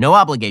pressure, no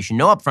obligation,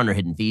 no upfront or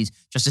hidden fees.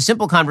 Just a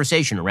simple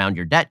conversation around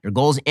your debt, your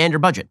goals, and your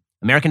budget.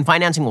 American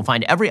Financing will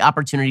find every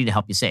opportunity to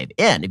help you save.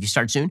 And if you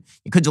start soon,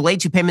 you could delay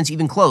 2 payments,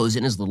 even close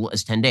in as little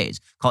as 10 days.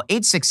 Call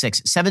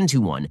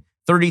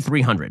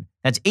 866-721-3300.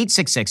 That's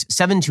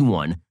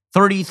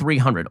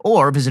 866-721-3300.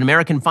 Or visit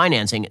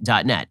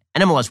AmericanFinancing.net.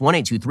 NMLS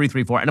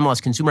 182334,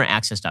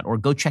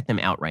 NMLSConsumerAccess.org. Go check them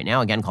out right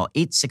now. Again, call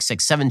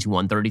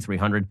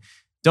 866-721-3300.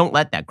 Don't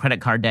let that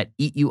credit card debt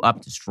eat you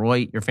up,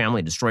 destroy your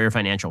family, destroy your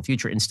financial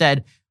future.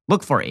 Instead,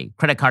 look for a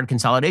credit card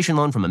consolidation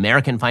loan from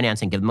American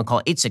Financing. Give them a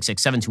call,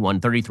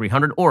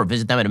 866-721-3300, or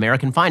visit them at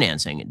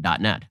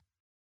AmericanFinancing.net.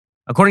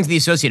 According to the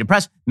Associated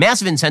Press,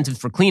 massive incentives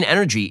for clean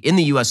energy in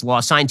the U.S. law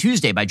signed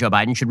Tuesday by Joe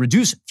Biden should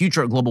reduce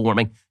future global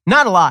warming.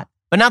 Not a lot,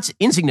 but not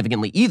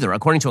insignificantly either,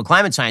 according to a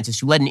climate scientist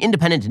who led an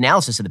independent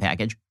analysis of the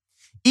package.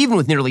 Even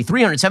with nearly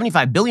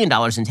 $375 billion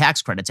in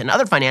tax credits and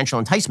other financial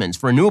enticements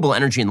for renewable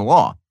energy in the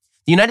law,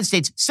 the United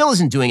States still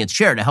isn't doing its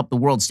share to help the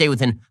world stay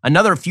within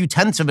another few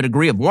tenths of a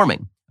degree of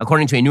warming,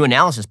 according to a new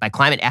analysis by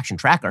Climate Action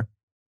Tracker.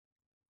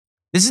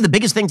 This is the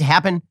biggest thing to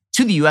happen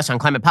to the U.S. on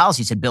climate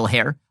policy, said Bill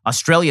Hare,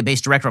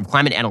 Australia-based director of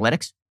climate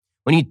analytics.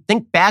 When you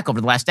think back over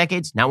the last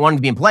decades, not wanting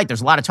to be impolite,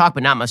 there's a lot of talk,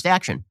 but not much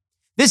action.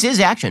 This is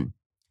action.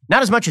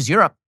 Not as much as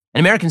Europe. And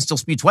Americans still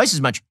spew twice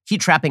as much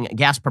heat-trapping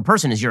gas per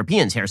person as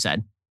Europeans, Hare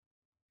said.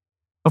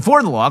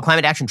 Before the law,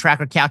 Climate Action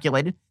Tracker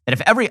calculated that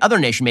if every other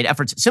nation made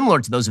efforts similar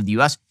to those of the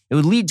U.S., it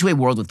would lead to a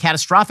world with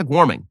catastrophic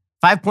warming,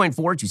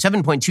 5.4 to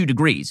 7.2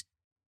 degrees.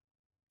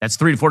 That's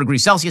 3 to 4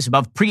 degrees Celsius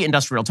above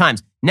pre-industrial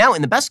times. Now,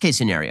 in the best-case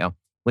scenario,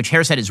 which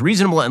Hare said is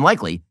reasonable and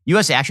likely,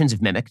 U.S. actions,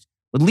 if mimicked,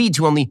 would lead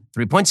to only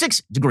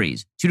 3.6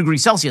 degrees, 2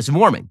 degrees Celsius of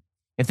warming.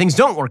 If things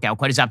don't work out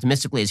quite as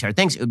optimistically as Hare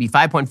thinks, it would be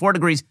 5.4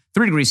 degrees,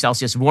 3 degrees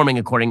Celsius of warming,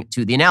 according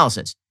to the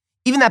analysis.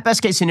 Even that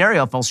best-case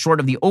scenario falls short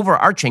of the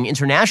overarching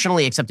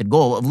internationally accepted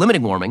goal of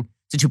limiting warming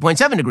to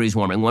 2.7 degrees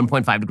warming,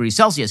 1.5 degrees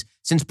Celsius,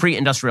 since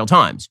pre-industrial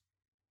times.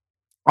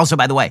 Also,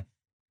 by the way,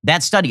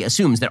 that study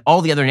assumes that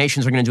all the other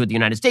nations are going to do what the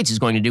United States is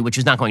going to do, which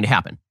is not going to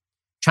happen.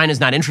 China's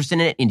not interested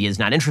in it. India is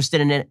not interested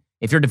in it.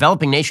 If you're a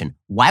developing nation,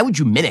 why would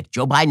you mimic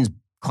Joe Biden's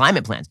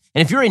climate plans?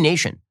 And if you're a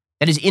nation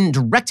that is in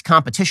direct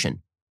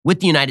competition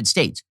with the United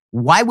States,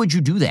 why would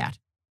you do that?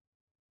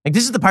 Like,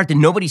 this is the part that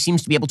nobody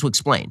seems to be able to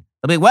explain.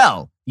 They'll be,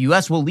 well, the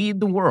U.S. will lead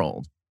the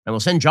world, and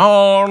we'll send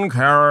John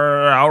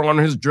Kerry out on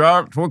his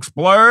jet to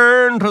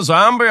explain to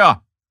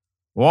Zambia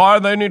why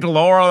they need to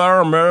lower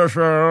their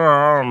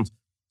emissions.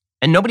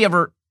 And nobody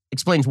ever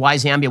explains why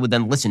Zambia would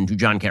then listen to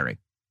John Kerry.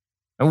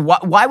 And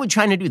why would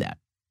China do that?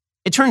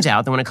 It turns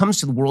out that when it comes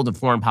to the world of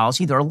foreign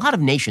policy, there are a lot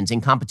of nations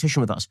in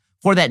competition with us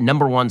for that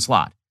number one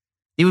slot.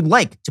 They would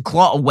like to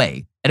claw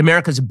away at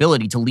America's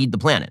ability to lead the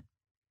planet.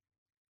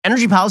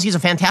 Energy policy is a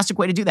fantastic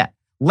way to do that.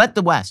 Let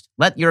the West,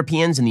 let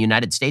Europeans and the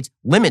United States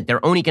limit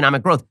their own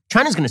economic growth.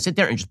 China's going to sit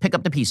there and just pick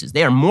up the pieces.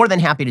 They are more than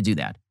happy to do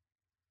that.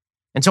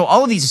 And so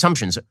all of these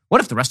assumptions,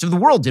 what if the rest of the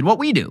world did what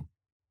we do?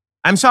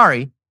 I'm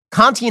sorry,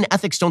 Kantian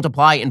ethics don't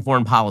apply in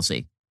foreign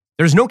policy.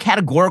 There's no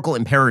categorical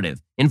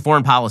imperative in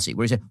foreign policy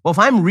where you say, well, if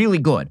I'm really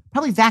good,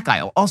 probably that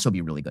guy will also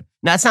be really good.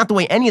 Now, that's not the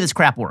way any of this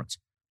crap works.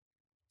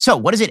 So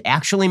what does it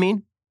actually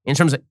mean in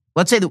terms of,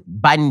 let's say that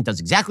Biden does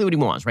exactly what he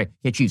wants, right?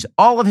 He achieves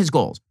all of his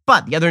goals,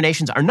 but the other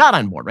nations are not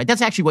on board, right?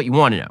 That's actually what you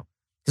want to know,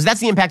 because that's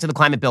the impact of the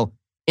climate bill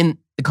in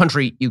the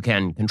country you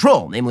can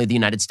control, namely the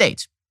United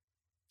States.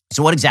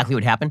 So what exactly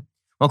would happen?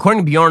 Well,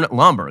 according to Bjorn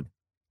Lomborg,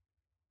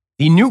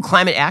 the new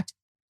Climate Act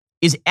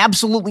is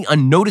absolutely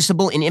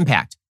unnoticeable in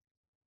impact.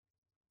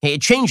 Okay,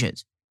 it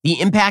changes the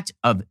impact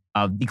of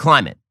the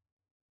climate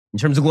in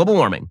terms of global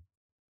warming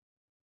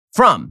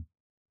from,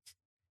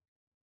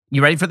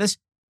 you ready for this?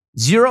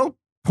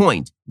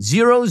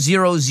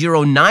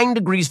 0.0009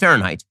 degrees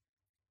Fahrenheit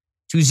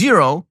to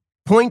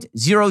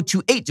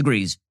 0.028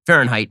 degrees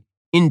Fahrenheit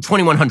in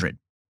 2100.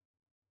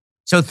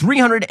 So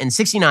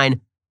 $369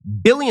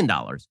 billion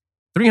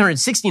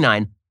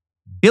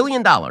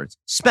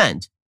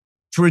spent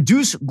to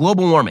reduce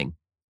global warming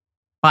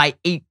by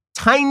a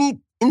tiny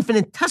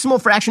infinitesimal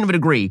fraction of a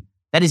degree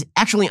that is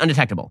actually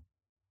undetectable.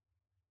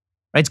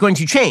 Right? It's going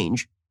to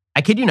change,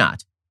 I kid you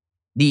not,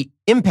 the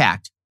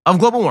impact of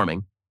global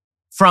warming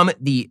from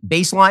the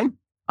baseline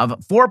of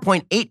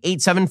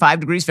 4.8875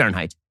 degrees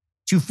Fahrenheit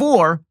to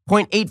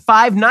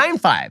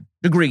 4.8595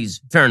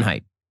 degrees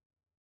Fahrenheit.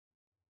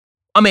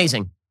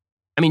 Amazing.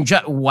 I mean,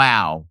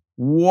 wow.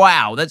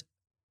 That's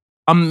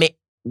amazing.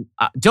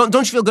 Don't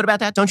you feel good about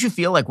that? Don't you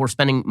feel like we're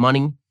spending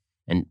money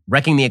and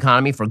wrecking the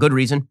economy for a good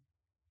reason?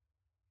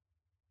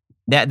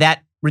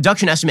 That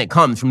reduction estimate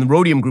comes from the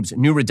Rhodium Group's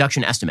new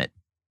reduction estimate.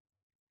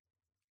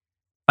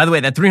 By the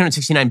way, that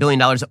 $369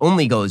 billion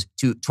only goes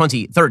to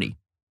 2030.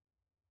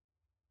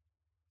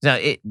 So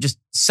it just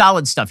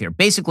solid stuff here.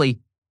 Basically,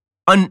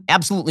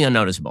 absolutely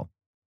unnoticeable.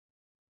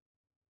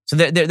 So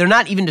they're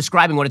not even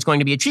describing what it's going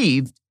to be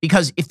achieved,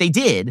 because if they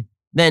did,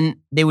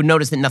 then they would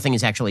notice that nothing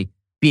is actually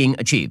being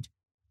achieved.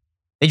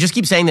 They just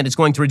keep saying that it's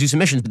going to reduce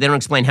emissions, but they don't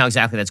explain how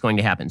exactly that's going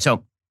to happen.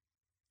 So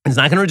it's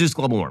not going to reduce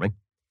global warming.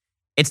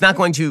 It's not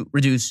going to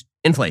reduce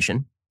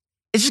inflation.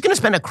 It's just going to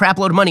spend a crap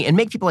load of money and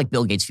make people like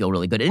Bill Gates feel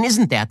really good. And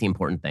isn't that the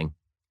important thing?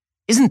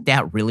 Isn't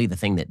that really the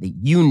thing that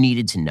you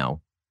needed to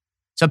know?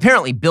 So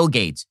apparently Bill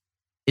Gates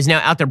is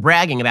now out there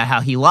bragging about how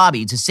he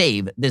lobbied to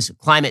save this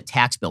climate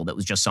tax bill that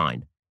was just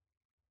signed.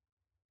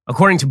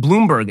 According to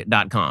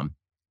Bloomberg.com,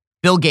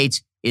 Bill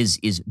Gates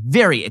is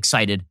very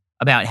excited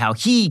about how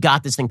he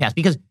got this thing passed.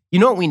 Because you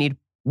know what we need?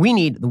 We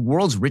need the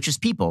world's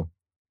richest people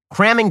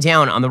cramming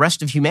down on the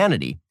rest of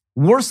humanity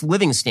worse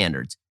living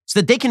standards so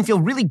that they can feel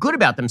really good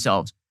about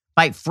themselves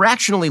by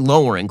fractionally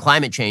lowering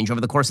climate change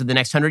over the course of the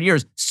next 100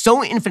 years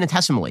so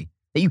infinitesimally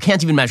that you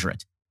can't even measure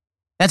it.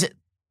 That's it.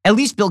 At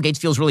least Bill Gates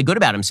feels really good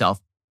about himself.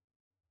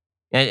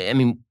 I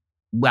mean,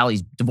 while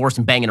he's divorced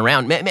and banging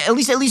around, at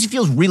least he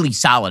feels really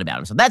solid about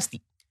himself.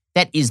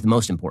 That is the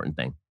most important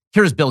thing.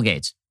 Here's Bill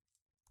Gates.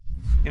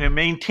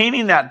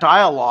 Maintaining that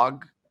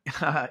dialogue,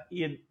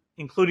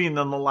 including in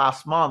the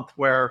last month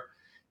where,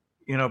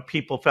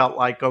 people felt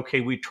like,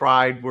 okay, we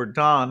tried, we're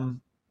done,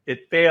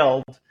 it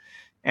failed.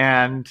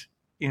 And,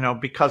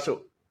 because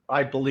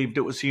I believed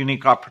it was a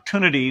unique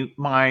opportunity,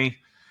 my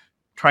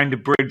trying to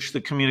bridge the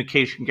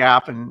communication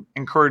gap and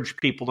encourage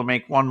people to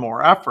make one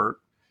more effort,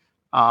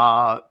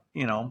 by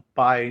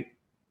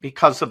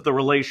because of the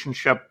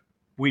relationship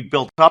we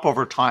built up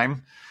over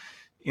time,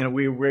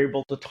 we were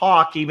able to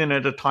talk even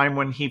at a time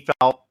when he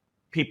felt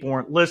people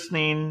weren't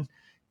listening,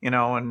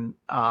 and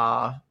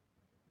I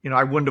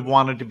wouldn't have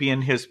wanted to be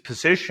in his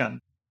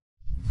position.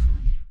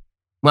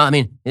 Well, I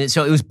mean,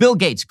 so it was Bill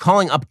Gates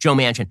calling up Joe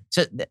Manchin.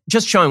 So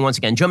just showing once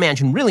again, Joe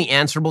Manchin really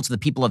answerable to the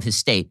people of his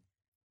state,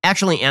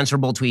 actually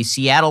answerable to a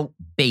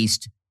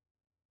Seattle-based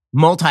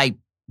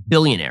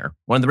multi-billionaire,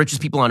 one of the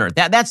richest people on earth.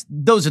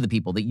 Those are the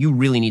people that you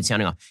really need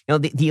sounding off.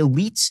 The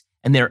elites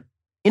and their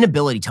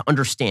inability to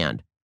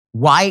understand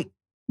why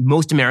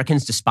most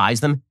Americans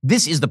despise them.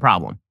 This is the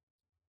problem.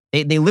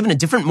 They live in a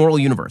different moral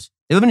universe.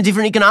 They live in a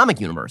different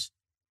economic universe.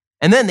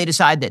 And then they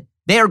decide that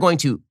they are going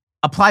to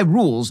apply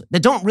rules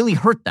that don't really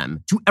hurt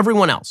them to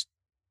everyone else.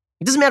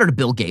 It doesn't matter to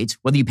Bill Gates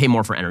whether you pay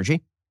more for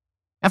energy.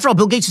 After all,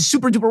 Bill Gates is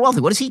super duper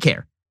wealthy. What does he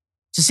care?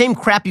 It's the same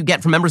crap you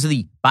get from members of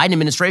the Biden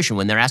administration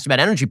when they're asked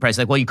about energy prices.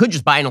 Like, well, you could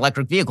just buy an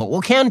electric vehicle.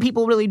 Well, can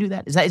people really do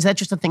that? Is that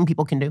just a thing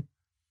people can do?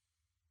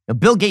 Now,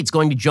 Bill Gates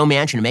going to Joe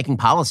Manchin and making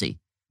policy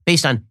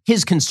based on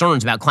his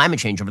concerns about climate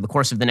change over the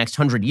course of the next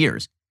 100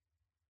 years.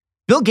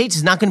 Bill Gates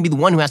is not going to be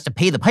the one who has to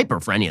pay the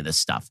piper for any of this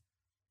stuff.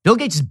 Bill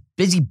Gates is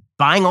busy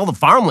buying all the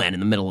farmland in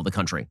the middle of the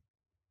country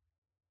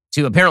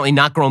to apparently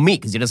not grow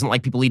meat because he doesn't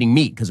like people eating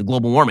meat because of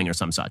global warming or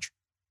some such.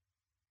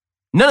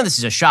 None of this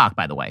is a shock,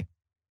 by the way.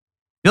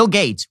 Bill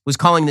Gates was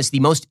calling this the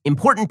most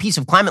important piece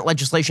of climate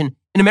legislation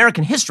in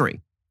American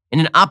history in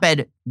an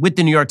op-ed with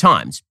the New York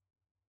Times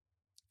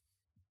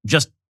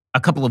just a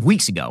couple of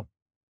weeks ago.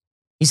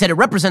 He said it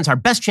represents our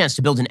best chance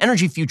to build an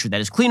energy future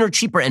that is cleaner,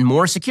 cheaper, and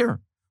more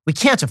secure. We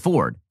can't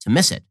afford to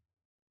miss it.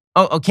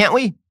 Oh, can't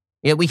we?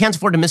 Yeah, we can't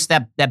afford to miss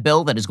that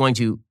bill that is going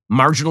to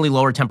marginally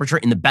lower temperature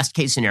in the best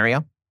case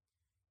scenario.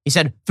 He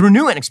said, through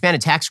new and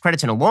expanded tax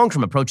credits and a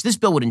long-term approach, this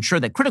bill would ensure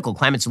that critical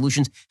climate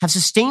solutions have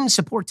sustained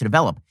support to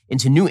develop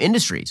into new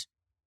industries.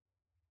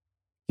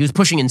 He was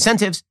pushing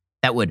incentives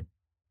that would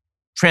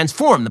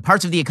transform the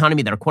parts of the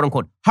economy that are,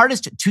 quote-unquote,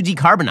 hardest to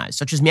decarbonize,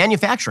 such as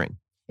manufacturing,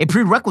 a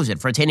prerequisite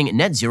for attaining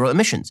net zero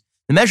emissions.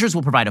 The measures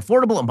will provide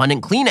affordable,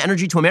 abundant, clean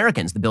energy to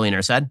Americans, the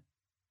billionaire said.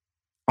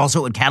 Also,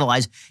 it would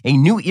catalyze a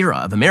new era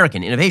of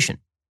American innovation.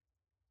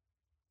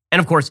 And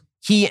of course,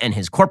 he and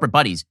his corporate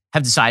buddies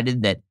have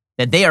decided that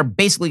they are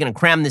basically going to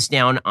cram this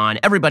down on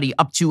everybody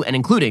up to and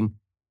including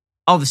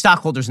all the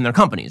stockholders in their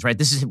companies, right?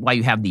 This is why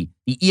you have the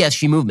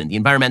ESG movement, the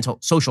environmental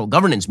social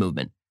governance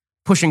movement,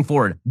 pushing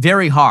forward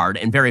very hard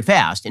and very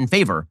fast in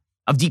favor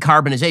of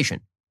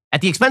decarbonization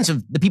at the expense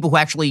of the people who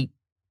actually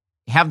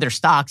have their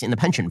stocks in the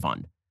pension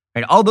fund,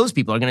 right? All those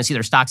people are going to see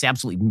their stocks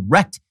absolutely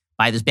wrecked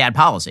by this bad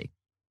policy.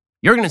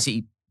 You're going to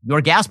see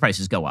your gas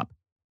prices go up.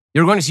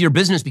 You're going to see your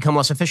business become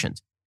less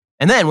efficient.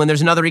 And then when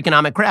there's another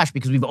economic crash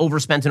because we've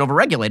overspent and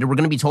overregulated, we're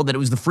going to be told that it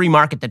was the free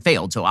market that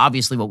failed. So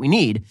obviously what we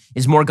need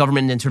is more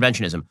government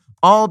interventionism,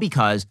 all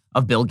because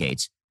of Bill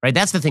Gates, right?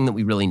 That's the thing that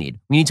we really need.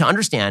 We need to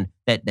understand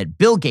that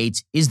Bill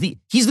Gates he's the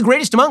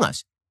greatest among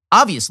us.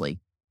 Obviously,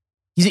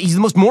 he's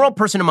the most moral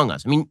person among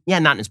us. I mean, yeah,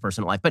 not in his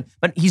personal life, but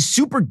he's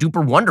super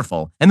duper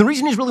wonderful. And the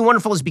reason he's really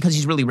wonderful is because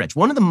he's really rich.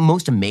 One of the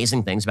most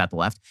amazing things about the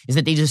left is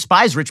that they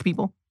despise rich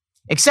people,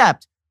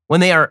 except when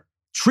they are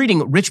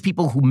treating rich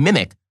people who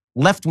mimic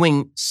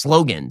left-wing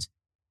slogans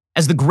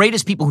as the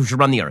greatest people who should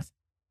run the earth.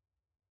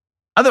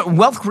 Other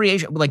wealth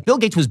creation, like Bill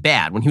Gates was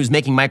bad when he was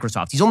making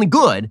Microsoft. He's only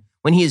good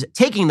when he is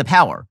taking the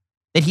power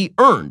that he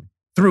earned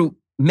through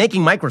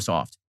making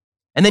Microsoft,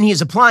 and then he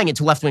is applying it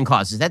to left-wing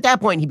causes. At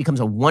that point, he becomes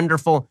a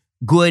wonderful,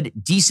 good,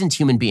 decent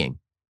human being.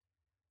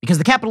 Because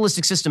the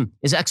capitalistic system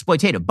is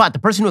exploitative. But the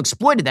person who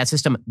exploited that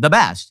system the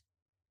best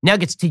now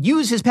gets to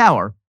use his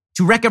power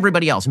to wreck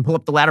everybody else and pull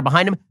up the ladder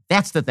behind him.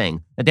 That's the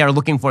thing that they are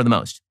looking for the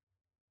most.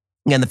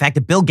 Again, the fact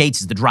that Bill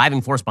Gates is the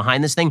driving force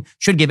behind this thing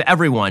should give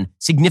everyone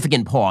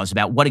significant pause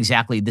about what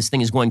exactly this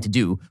thing is going to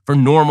do for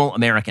normal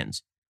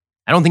Americans.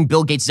 I don't think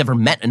Bill Gates has ever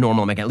met a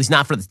normal American, at least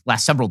not for the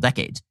last several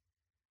decades.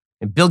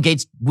 And Bill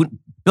Gates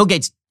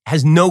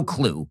has no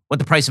clue what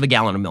the price of a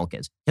gallon of milk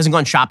is. He hasn't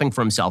gone shopping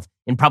for himself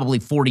in probably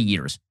 40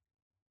 years.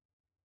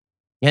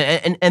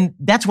 And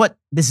that's what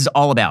this is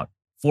all about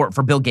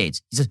for Bill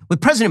Gates. He says, with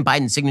President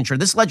Biden's signature,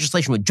 this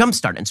legislation would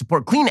jumpstart and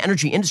support clean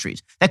energy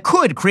industries that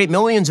could create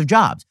millions of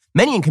jobs,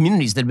 many in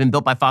communities that have been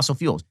built by fossil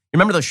fuels. You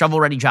remember those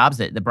shovel-ready jobs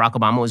that Barack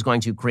Obama was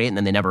going to create and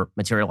then they never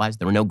materialized?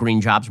 There were no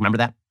green jobs. Remember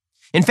that?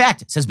 In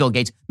fact, says Bill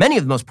Gates, many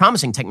of the most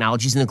promising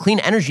technologies in the clean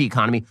energy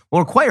economy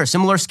will require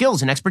similar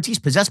skills and expertise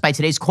possessed by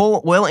today's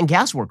coal, oil, and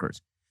gas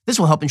workers. This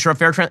will help ensure a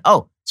fair trend.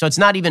 Oh, so it's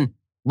not even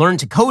learn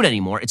to code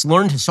anymore. It's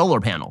learn to solar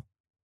panel.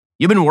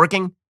 You've been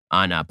working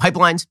on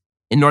pipelines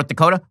in North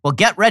Dakota? Well,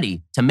 get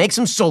ready to make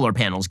some solar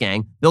panels,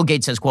 gang. Bill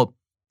Gates says, quote,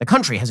 the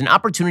country has an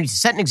opportunity to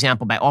set an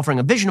example by offering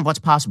a vision of what's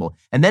possible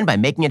and then by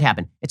making it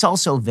happen. It's all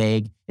so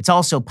vague. It's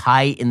all so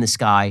pie in the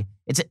sky.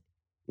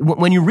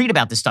 When you read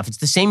about this stuff, it's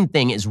the same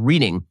thing as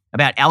reading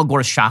about Al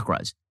Gore's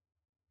chakras.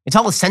 It's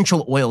all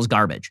essential oils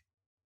garbage.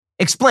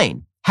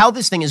 Explain. how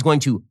this thing is going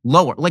to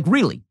lower, like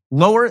really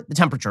lower the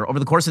temperature over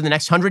the course of the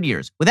next 100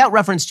 years without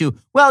reference to,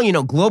 well,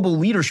 global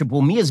leadership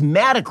will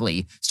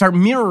miasmatically start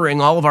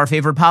mirroring all of our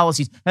favorite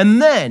policies.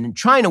 And then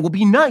China will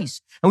be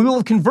nice and we will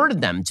have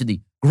converted them to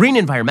the green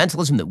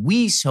environmentalism that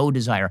we so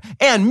desire.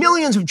 And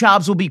millions of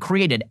jobs will be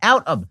created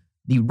out of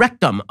the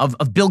rectum of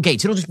Bill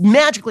Gates. It'll just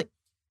magically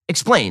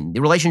explain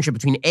the relationship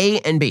between A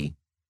and B.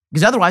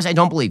 Because otherwise, I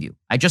don't believe you.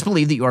 I just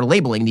believe that you are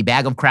labeling the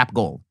bag of crap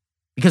gold.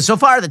 Because so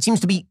far, that seems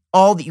to be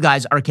all that you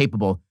guys are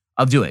capable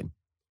of doing.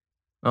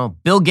 Well,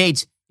 Bill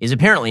Gates is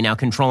apparently now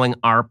controlling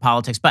our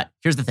politics. But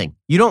here's the thing.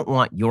 You don't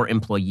want your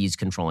employees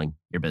controlling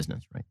your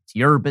business, right? It's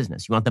your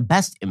business. You want the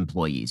best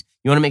employees.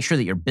 You want to make sure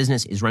that your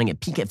business is running at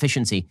peak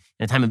efficiency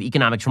in a time of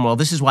economic turmoil.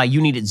 This is why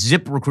you need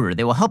ZipRecruiter.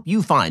 They will help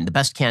you find the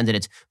best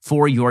candidates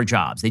for your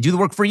jobs. They do the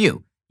work for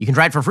you. You can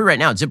try it for free right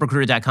now at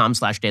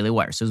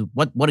ZipRecruiter.com/dailywire. So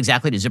what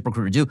exactly does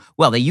ZipRecruiter do?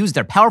 Well, they use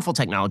their powerful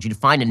technology to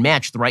find and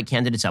match the right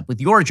candidates up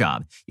with your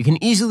job. You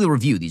can easily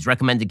review these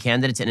recommended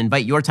candidates and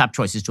invite your top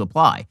choices to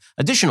apply.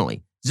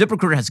 Additionally,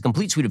 ZipRecruiter has a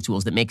complete suite of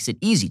tools that makes it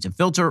easy to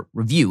filter,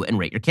 review, and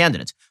rate your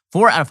candidates.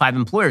 4 out of 5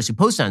 employers who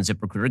post on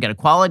ZipRecruiter get a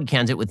quality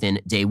candidate within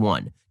day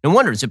 1. No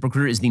wonder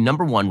ZipRecruiter is the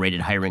 #1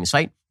 rated hiring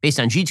site based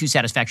on G2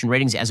 satisfaction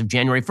ratings as of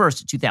January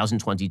 1st,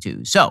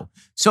 2022. So,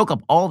 soak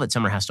up all that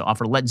summer has to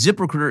offer. Let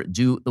ZipRecruiter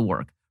do the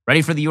work.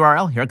 Ready for the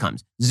URL? Here it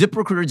comes.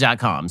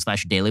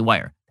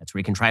 ZipRecruiter.com/dailywire. That's where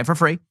you can try it for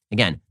free.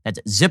 Again, that's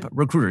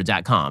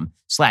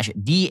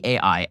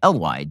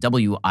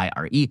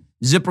ZipRecruiter.com/DAILYWIRE.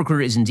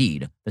 ZipRecruiter is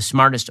indeed the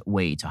smartest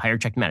way to hire.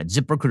 Check them out at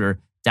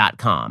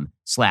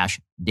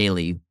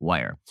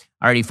ZipRecruiter.com/dailywire.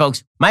 Alrighty,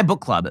 folks, my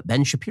book club,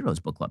 Ben Shapiro's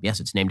book club.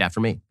 Yes, it's named after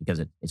me because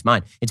it's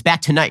mine. It's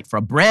back tonight for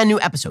a brand new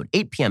episode,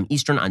 8 p.m.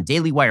 Eastern on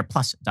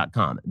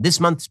DailyWirePlus.com.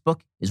 This month's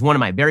book is one of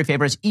my very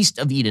favorites, East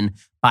of Eden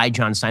by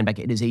John Steinbeck.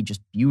 It is a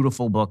just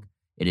beautiful book.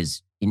 It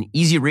is an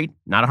easy read,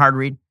 not a hard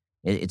read.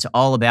 It's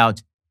all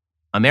about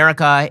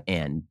America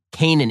and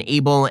Cain and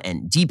Abel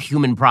and deep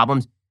human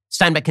problems.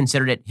 Steinbeck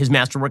considered it his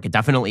masterwork. It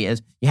definitely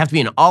is. You have to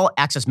be an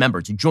all-access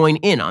member to join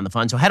in on the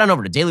fun. So head on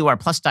over to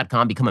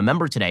DailyWirePlus.com, become a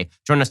member today.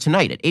 Join us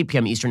tonight at 8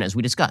 p.m. Eastern as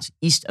we discuss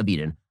East of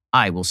Eden.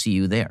 I will see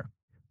you there.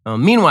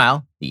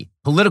 Meanwhile, the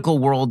political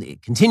world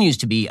continues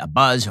to be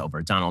abuzz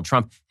over Donald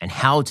Trump and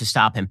how to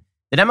stop him.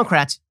 The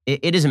Democrats,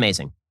 it is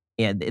amazing.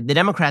 Yeah, the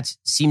Democrats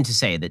seem to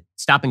say that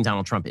stopping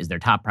Donald Trump is their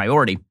top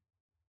priority.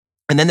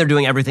 And then they're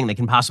doing everything they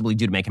can possibly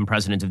do to make him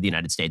president of the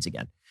United States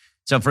again.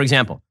 So, for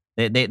example,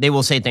 they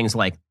will say things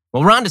like,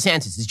 well, Ron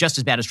DeSantis is just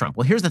as bad as Trump.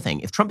 Well, here's the thing.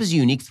 If Trump is a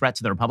unique threat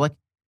to the Republic,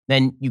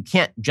 then you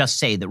can't just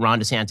say that Ron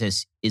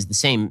DeSantis is the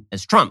same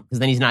as Trump, because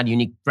then he's not a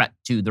unique threat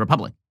to the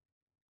Republic. I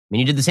mean,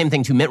 you did the same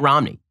thing to Mitt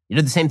Romney. You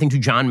did the same thing to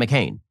John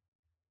McCain.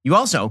 You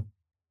also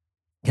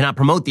cannot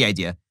promote the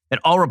idea that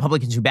all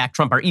Republicans who back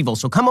Trump are evil,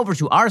 so come over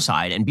to our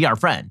side and be our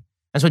friend.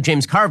 That's what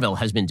James Carville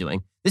has been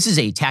doing. This is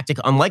a tactic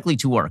unlikely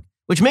to work,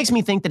 which makes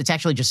me think that it's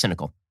actually just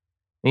cynical.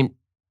 I mean,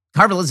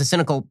 Carville is a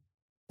cynical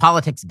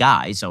politics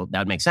guy, so that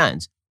would make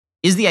sense.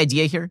 Is the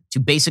idea here to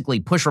basically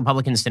push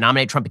Republicans to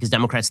nominate Trump because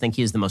Democrats think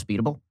he is the most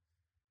beatable?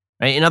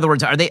 Right? In other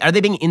words, are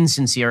they being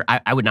insincere?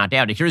 I would not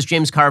doubt it. Here's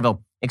James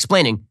Carville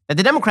explaining that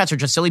the Democrats are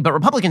just silly, but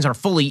Republicans are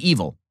fully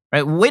evil.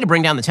 Right? Way to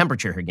bring down the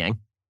temperature here, gang.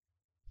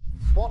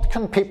 What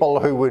can people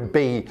who would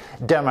be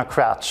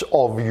Democrats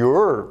of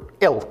your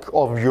ilk,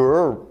 of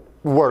your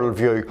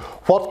worldview,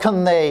 what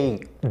can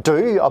they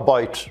do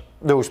about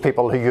those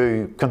people who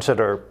you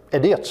consider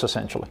idiots,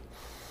 essentially?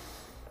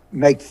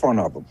 Make fun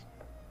of them.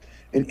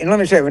 And let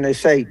me say, when they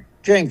say,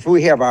 James,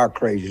 we have our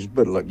crazies,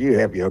 but look, you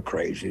have your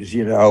crazies,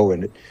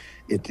 and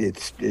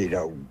it's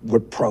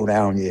what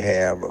pronoun you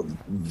have, or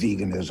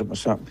veganism or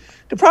something.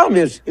 The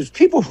problem is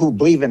people who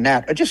believe in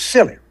that are just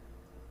silly,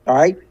 all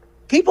right?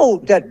 People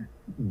that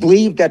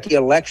believe that the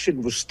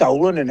election was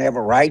stolen and have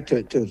a right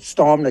to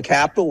storm the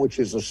Capitol, which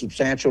is a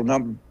substantial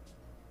number of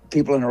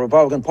people in the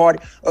Republican Party,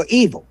 are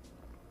evil.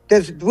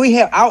 We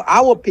have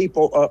our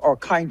people are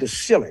kind of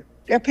silly.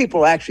 Their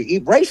people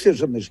actually,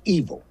 racism is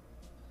evil.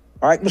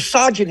 All right,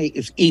 misogyny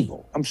is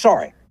evil. I'm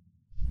sorry.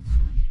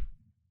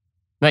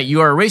 Right, you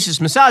are a racist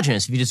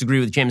misogynist if you disagree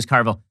with James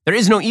Carville. There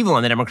is no evil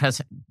on the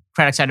Democratic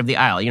side of the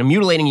aisle.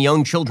 Mutilating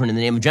young children in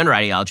the name of gender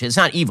ideology, it's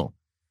not evil.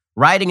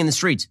 Rioting in the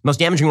streets, most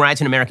damaging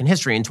riots in American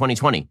history in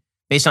 2020,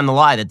 based on the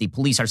lie that the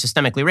police are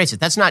systemically racist.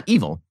 That's not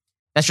evil.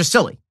 That's just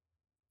silly.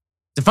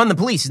 Defund the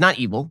police is not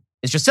evil.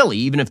 It's just silly,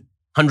 even if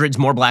hundreds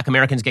more black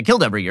Americans get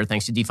killed every year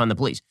thanks to defund the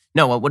police.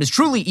 No, what is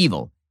truly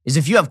evil is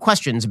if you have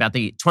questions about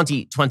the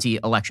 2020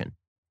 election.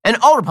 And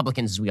all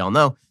Republicans, as we all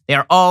know, they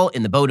are all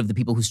in the boat of the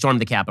people who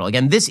stormed the Capitol.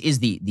 Again, this is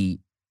the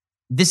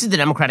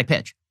Democratic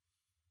pitch.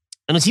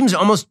 And it seems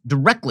almost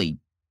directly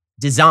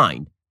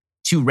designed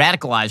to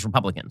radicalize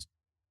Republicans.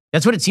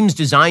 That's what it seems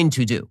designed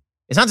to do.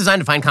 It's not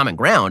designed to find common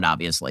ground,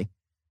 obviously.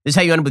 This is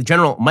how you end up with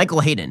General Michael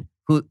Hayden,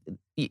 who,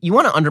 you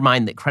want to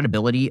undermine the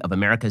credibility of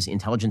America's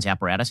intelligence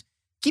apparatus?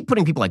 Keep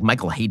putting people like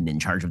Michael Hayden in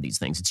charge of these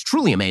things. It's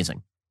truly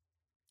amazing.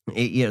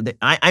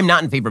 I'm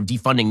not in favor of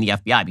defunding the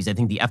FBI because I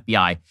think the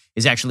FBI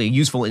is actually a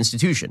useful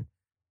institution.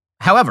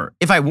 However,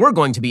 if I were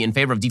going to be in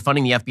favor of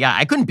defunding the FBI,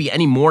 I couldn't be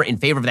any more in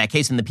favor of that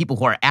case than the people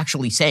who are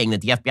actually saying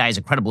that the FBI is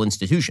a credible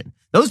institution.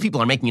 Those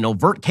people are making an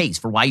overt case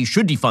for why you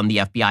should defund the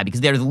FBI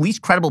because they're the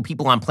least credible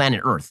people on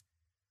planet Earth.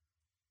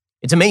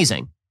 It's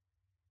amazing.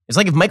 It's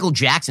like if Michael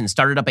Jackson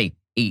started up a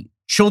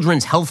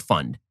children's health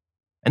fund,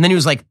 and then he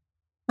was like,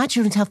 my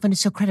children's health fund is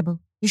so credible.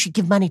 You should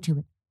give money to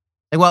it.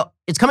 Like, well,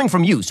 it's coming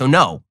from you, so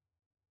no.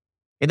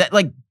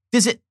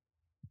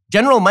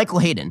 General Michael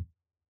Hayden,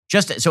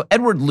 so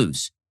Edward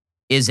Luce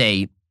is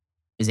a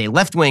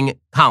left-wing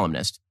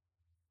columnist.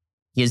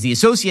 He is the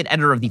associate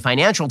editor of the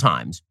Financial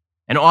Times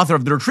and author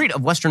of The Retreat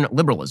of Western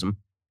Liberalism.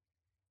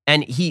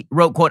 And he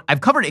wrote, quote,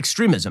 I've covered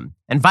extremism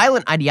and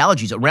violent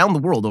ideologies around the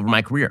world over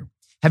my career.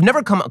 Have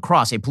never come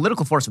across a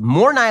political force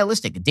more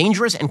nihilistic,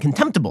 dangerous, and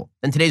contemptible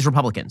than today's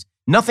Republicans.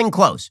 Nothing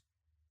close.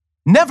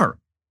 Never.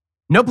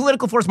 No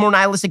political force more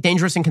nihilistic,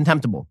 dangerous, and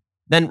contemptible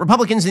than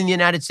Republicans in the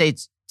United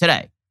States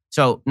today.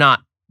 So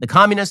not the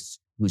communists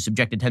who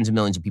subjected tens of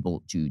millions of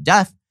people to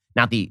death,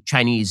 not the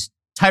Chinese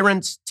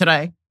tyrants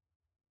today,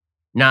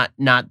 not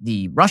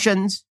the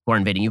Russians who are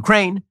invading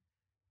Ukraine,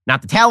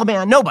 not the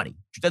Taliban, nobody.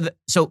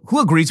 So who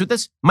agrees with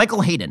this?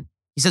 Michael Hayden.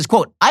 He says,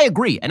 quote, I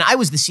agree, and I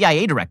was the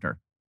CIA director.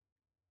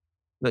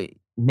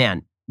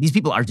 Man, these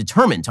people are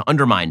determined to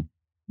undermine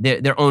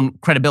their own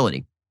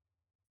credibility.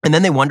 And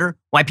then they wonder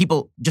why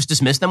people just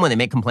dismiss them when they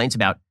make complaints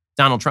about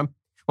Donald Trump.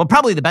 Well,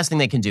 probably the best thing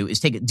they can do is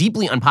take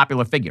deeply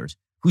unpopular figures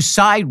who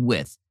side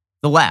with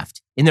the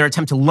left in their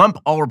attempt to lump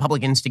all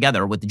Republicans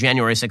together with the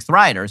January 6th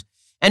rioters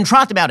and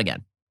trot them out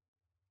again.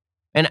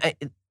 And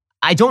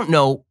I don't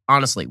know,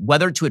 honestly,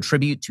 whether to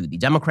attribute to the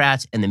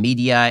Democrats and the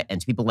media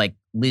and to people like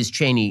Liz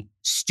Cheney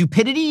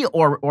stupidity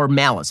or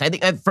malice. I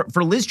think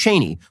for Liz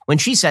Cheney, when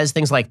she says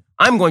things like,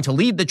 I'm going to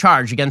lead the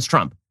charge against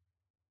Trump,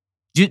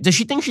 does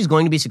she think she's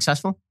going to be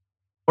successful?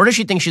 Or does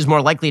she think she's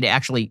more likely to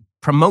actually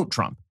promote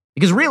Trump?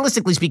 Because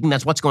realistically speaking,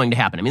 that's what's going to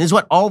happen. I mean, this is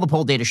what all the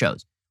poll data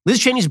shows. Liz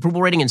Cheney's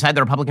approval rating inside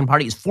the Republican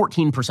Party is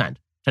 14%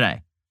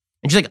 today.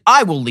 And she's like,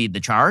 I will lead the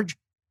charge.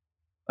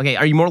 Okay,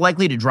 are you more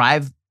likely to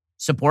drive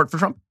support for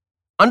Trump?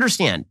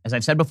 Understand, as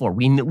I've said before,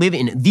 we live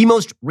in the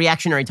most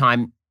reactionary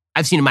time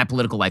I've seen in my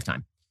political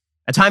lifetime.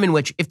 A time in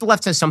which if the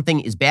left says something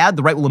is bad,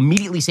 the right will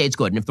immediately say it's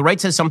good. And if the right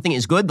says something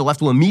is good, the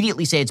left will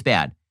immediately say it's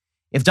bad.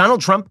 If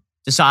Donald Trump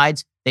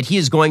decides that he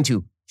is going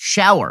to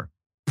shower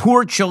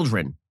poor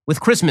children with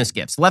Christmas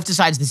gifts, the left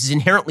decides this is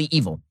inherently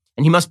evil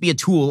and he must be a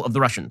tool of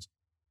the Russians.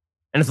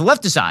 And if the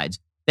left decides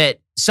that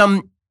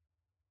some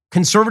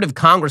conservative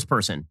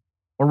congressperson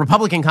or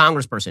Republican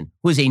congressperson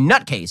who is a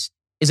nutcase,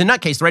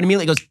 the right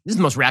immediately goes, this is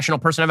the most rational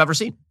person I've ever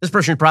seen. This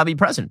person should probably be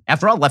president.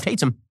 After all, the left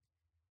hates him.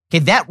 Okay,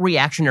 that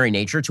reactionary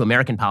nature to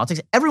American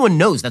politics, everyone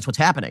knows that's what's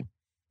happening.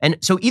 And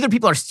so either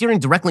people are steering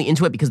directly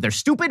into it because they're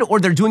stupid or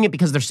they're doing it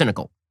because they're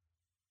cynical.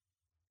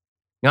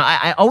 Now,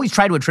 I always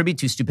try to attribute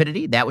to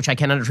stupidity that which I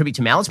cannot attribute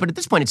to malice, but at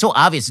this point, it's so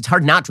obvious, it's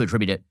hard not to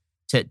attribute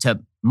it to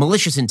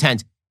malicious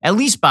intent, at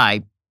least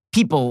by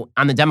people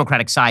on the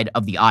Democratic side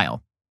of the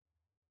aisle.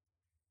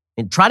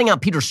 And trotting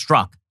out Peter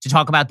Strzok to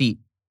talk about the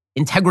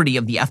integrity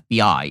of the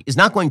FBI is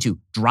not going to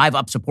drive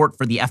up support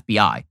for the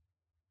FBI.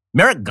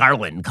 Merrick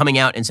Garland coming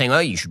out and saying, oh,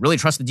 you should really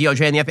trust the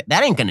DOJ and the FBI,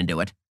 that ain't going to do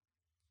it.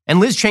 And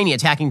Liz Cheney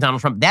attacking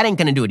Donald Trump, that ain't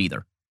going to do it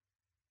either.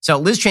 So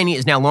Liz Cheney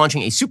is now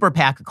launching a super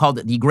PAC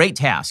called The Great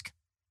Task.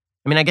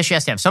 I mean, I guess she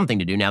has to have something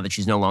to do now that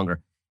she's no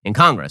longer in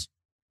Congress.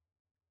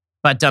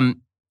 But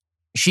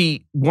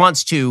she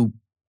wants to,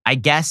 I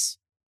guess,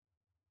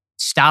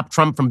 stop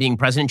Trump from being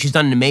president. She's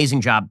done an amazing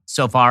job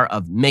so far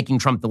of making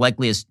Trump the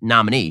likeliest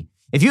nominee.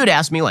 If you had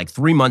asked me like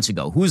 3 months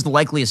ago, who's the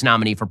likeliest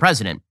nominee for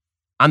president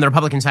on the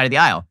Republican side of the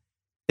aisle,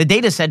 the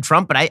data said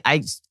Trump, but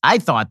I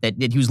thought that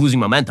he was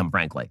losing momentum,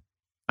 frankly.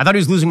 I thought he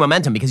was losing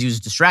momentum because he was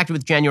distracted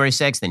with January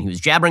 6th and he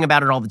was jabbering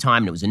about it all the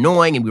time and it was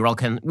annoying and we were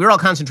all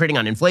concentrating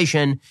on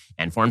inflation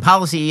and foreign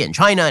policy and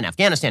China and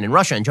Afghanistan and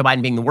Russia and Joe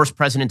Biden being the worst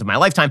president of my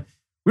lifetime.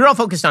 We were all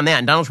focused on that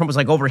and Donald Trump was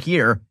like over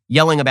here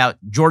yelling about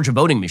Georgia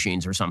voting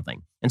machines or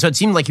something. And so it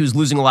seemed like he was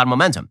losing a lot of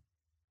momentum.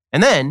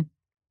 And then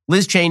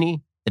Liz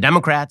Cheney, the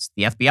Democrats,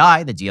 the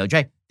FBI, the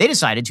DOJ, they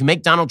decided to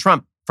make Donald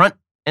Trump front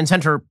and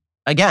center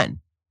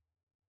again.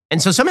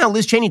 And so somehow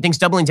Liz Cheney thinks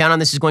doubling down on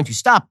this is going to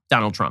stop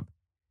Donald Trump.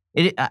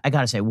 I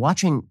got to say,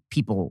 watching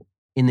people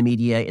in the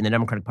media, in the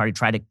Democratic Party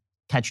try to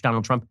catch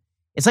Donald Trump,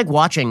 it's like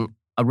watching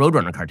a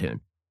Roadrunner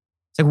cartoon.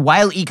 It's like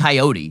Wile E.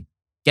 Coyote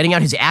getting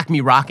out his Acme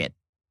rocket.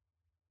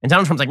 And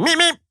Donald Trump's like, meep,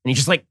 meep, and he's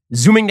just like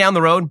zooming down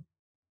the road.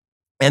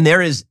 And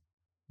there is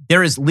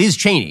Liz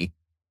Cheney,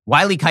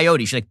 Wile E.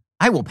 Coyote. She's like,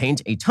 I will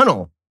paint a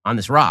tunnel on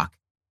this rock.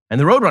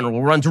 And the Roadrunner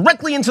will run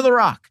directly into the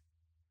rock.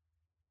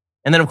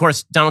 And then, of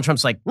course, Donald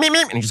Trump's like, meep,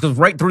 meep, and he just goes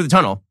right through the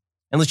tunnel.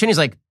 And Liz Cheney's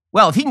like,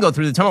 well, if he can go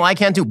through the tunnel, I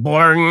can too.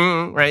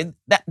 Boring, right?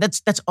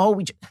 That's all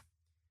we...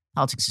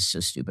 Politics is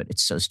so stupid.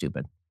 It's so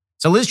stupid.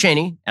 So Liz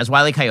Cheney, as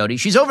Wile E. Coyote,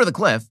 she's over the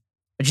cliff,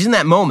 but she's in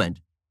that moment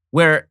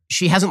where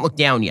she hasn't looked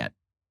down yet.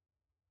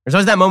 There's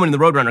always that moment in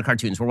the Roadrunner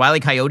cartoons where Wile E.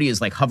 Coyote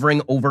is like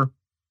hovering over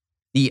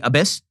the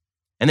abyss,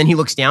 and then he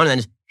looks down and then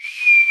just...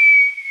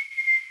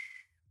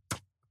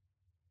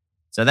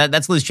 So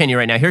that's Liz Cheney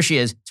right now. Here she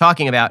is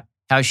talking about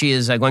how she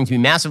is going to be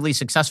massively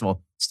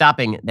successful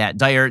stopping that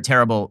dire,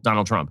 terrible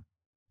Donald Trump.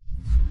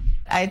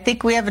 I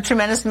think we have a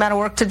tremendous amount of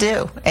work to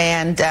do.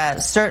 And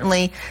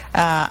certainly,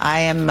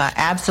 I am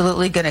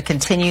absolutely going to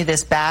continue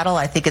this battle.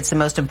 I think it's the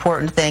most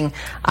important thing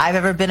I've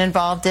ever been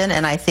involved in.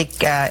 And I think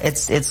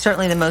it's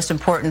certainly the most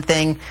important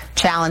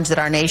challenge that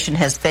our nation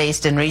has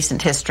faced in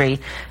recent history,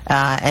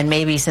 and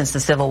maybe since the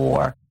Civil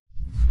War.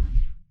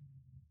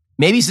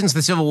 Maybe since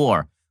the Civil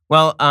War.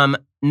 Well,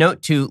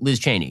 note to Liz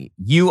Cheney,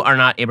 you are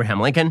not Abraham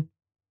Lincoln.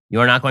 You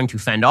are not going to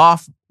fend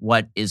off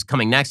what is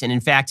coming next. And in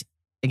fact,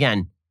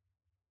 again,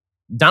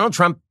 Donald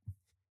Trump,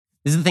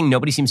 this is the thing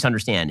nobody seems to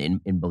understand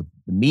in both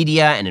the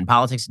media and in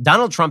politics.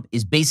 Donald Trump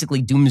is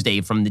basically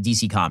Doomsday from the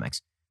DC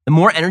Comics. The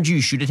more energy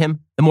you shoot at him,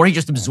 the more he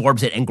just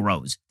absorbs it and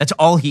grows. That's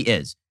all he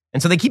is.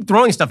 And so they keep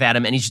throwing stuff at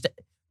him, and he's just,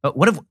 but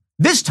what if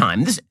this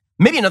time,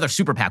 maybe another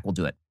super PAC will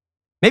do it.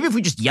 Maybe if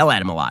we just yell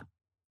at him a lot.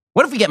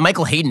 What if we get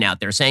Michael Hayden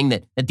out there saying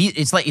that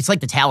it's like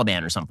the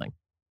Taliban or something?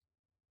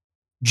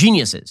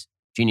 Geniuses.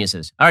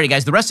 All right,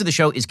 guys, the rest of the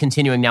show is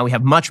continuing now. We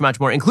have much, much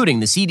more, including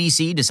the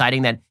CDC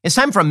deciding that it's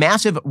time for a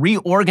massive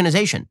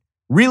reorganization.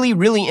 Really,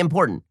 really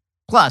important.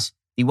 Plus,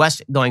 the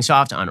West going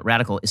soft on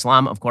radical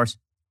Islam, of course.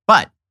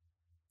 But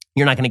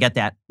you're not going to get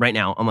that right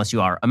now unless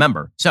you are a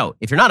member. So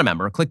if you're not a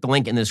member, click the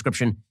link in the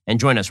description and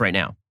join us right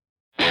now.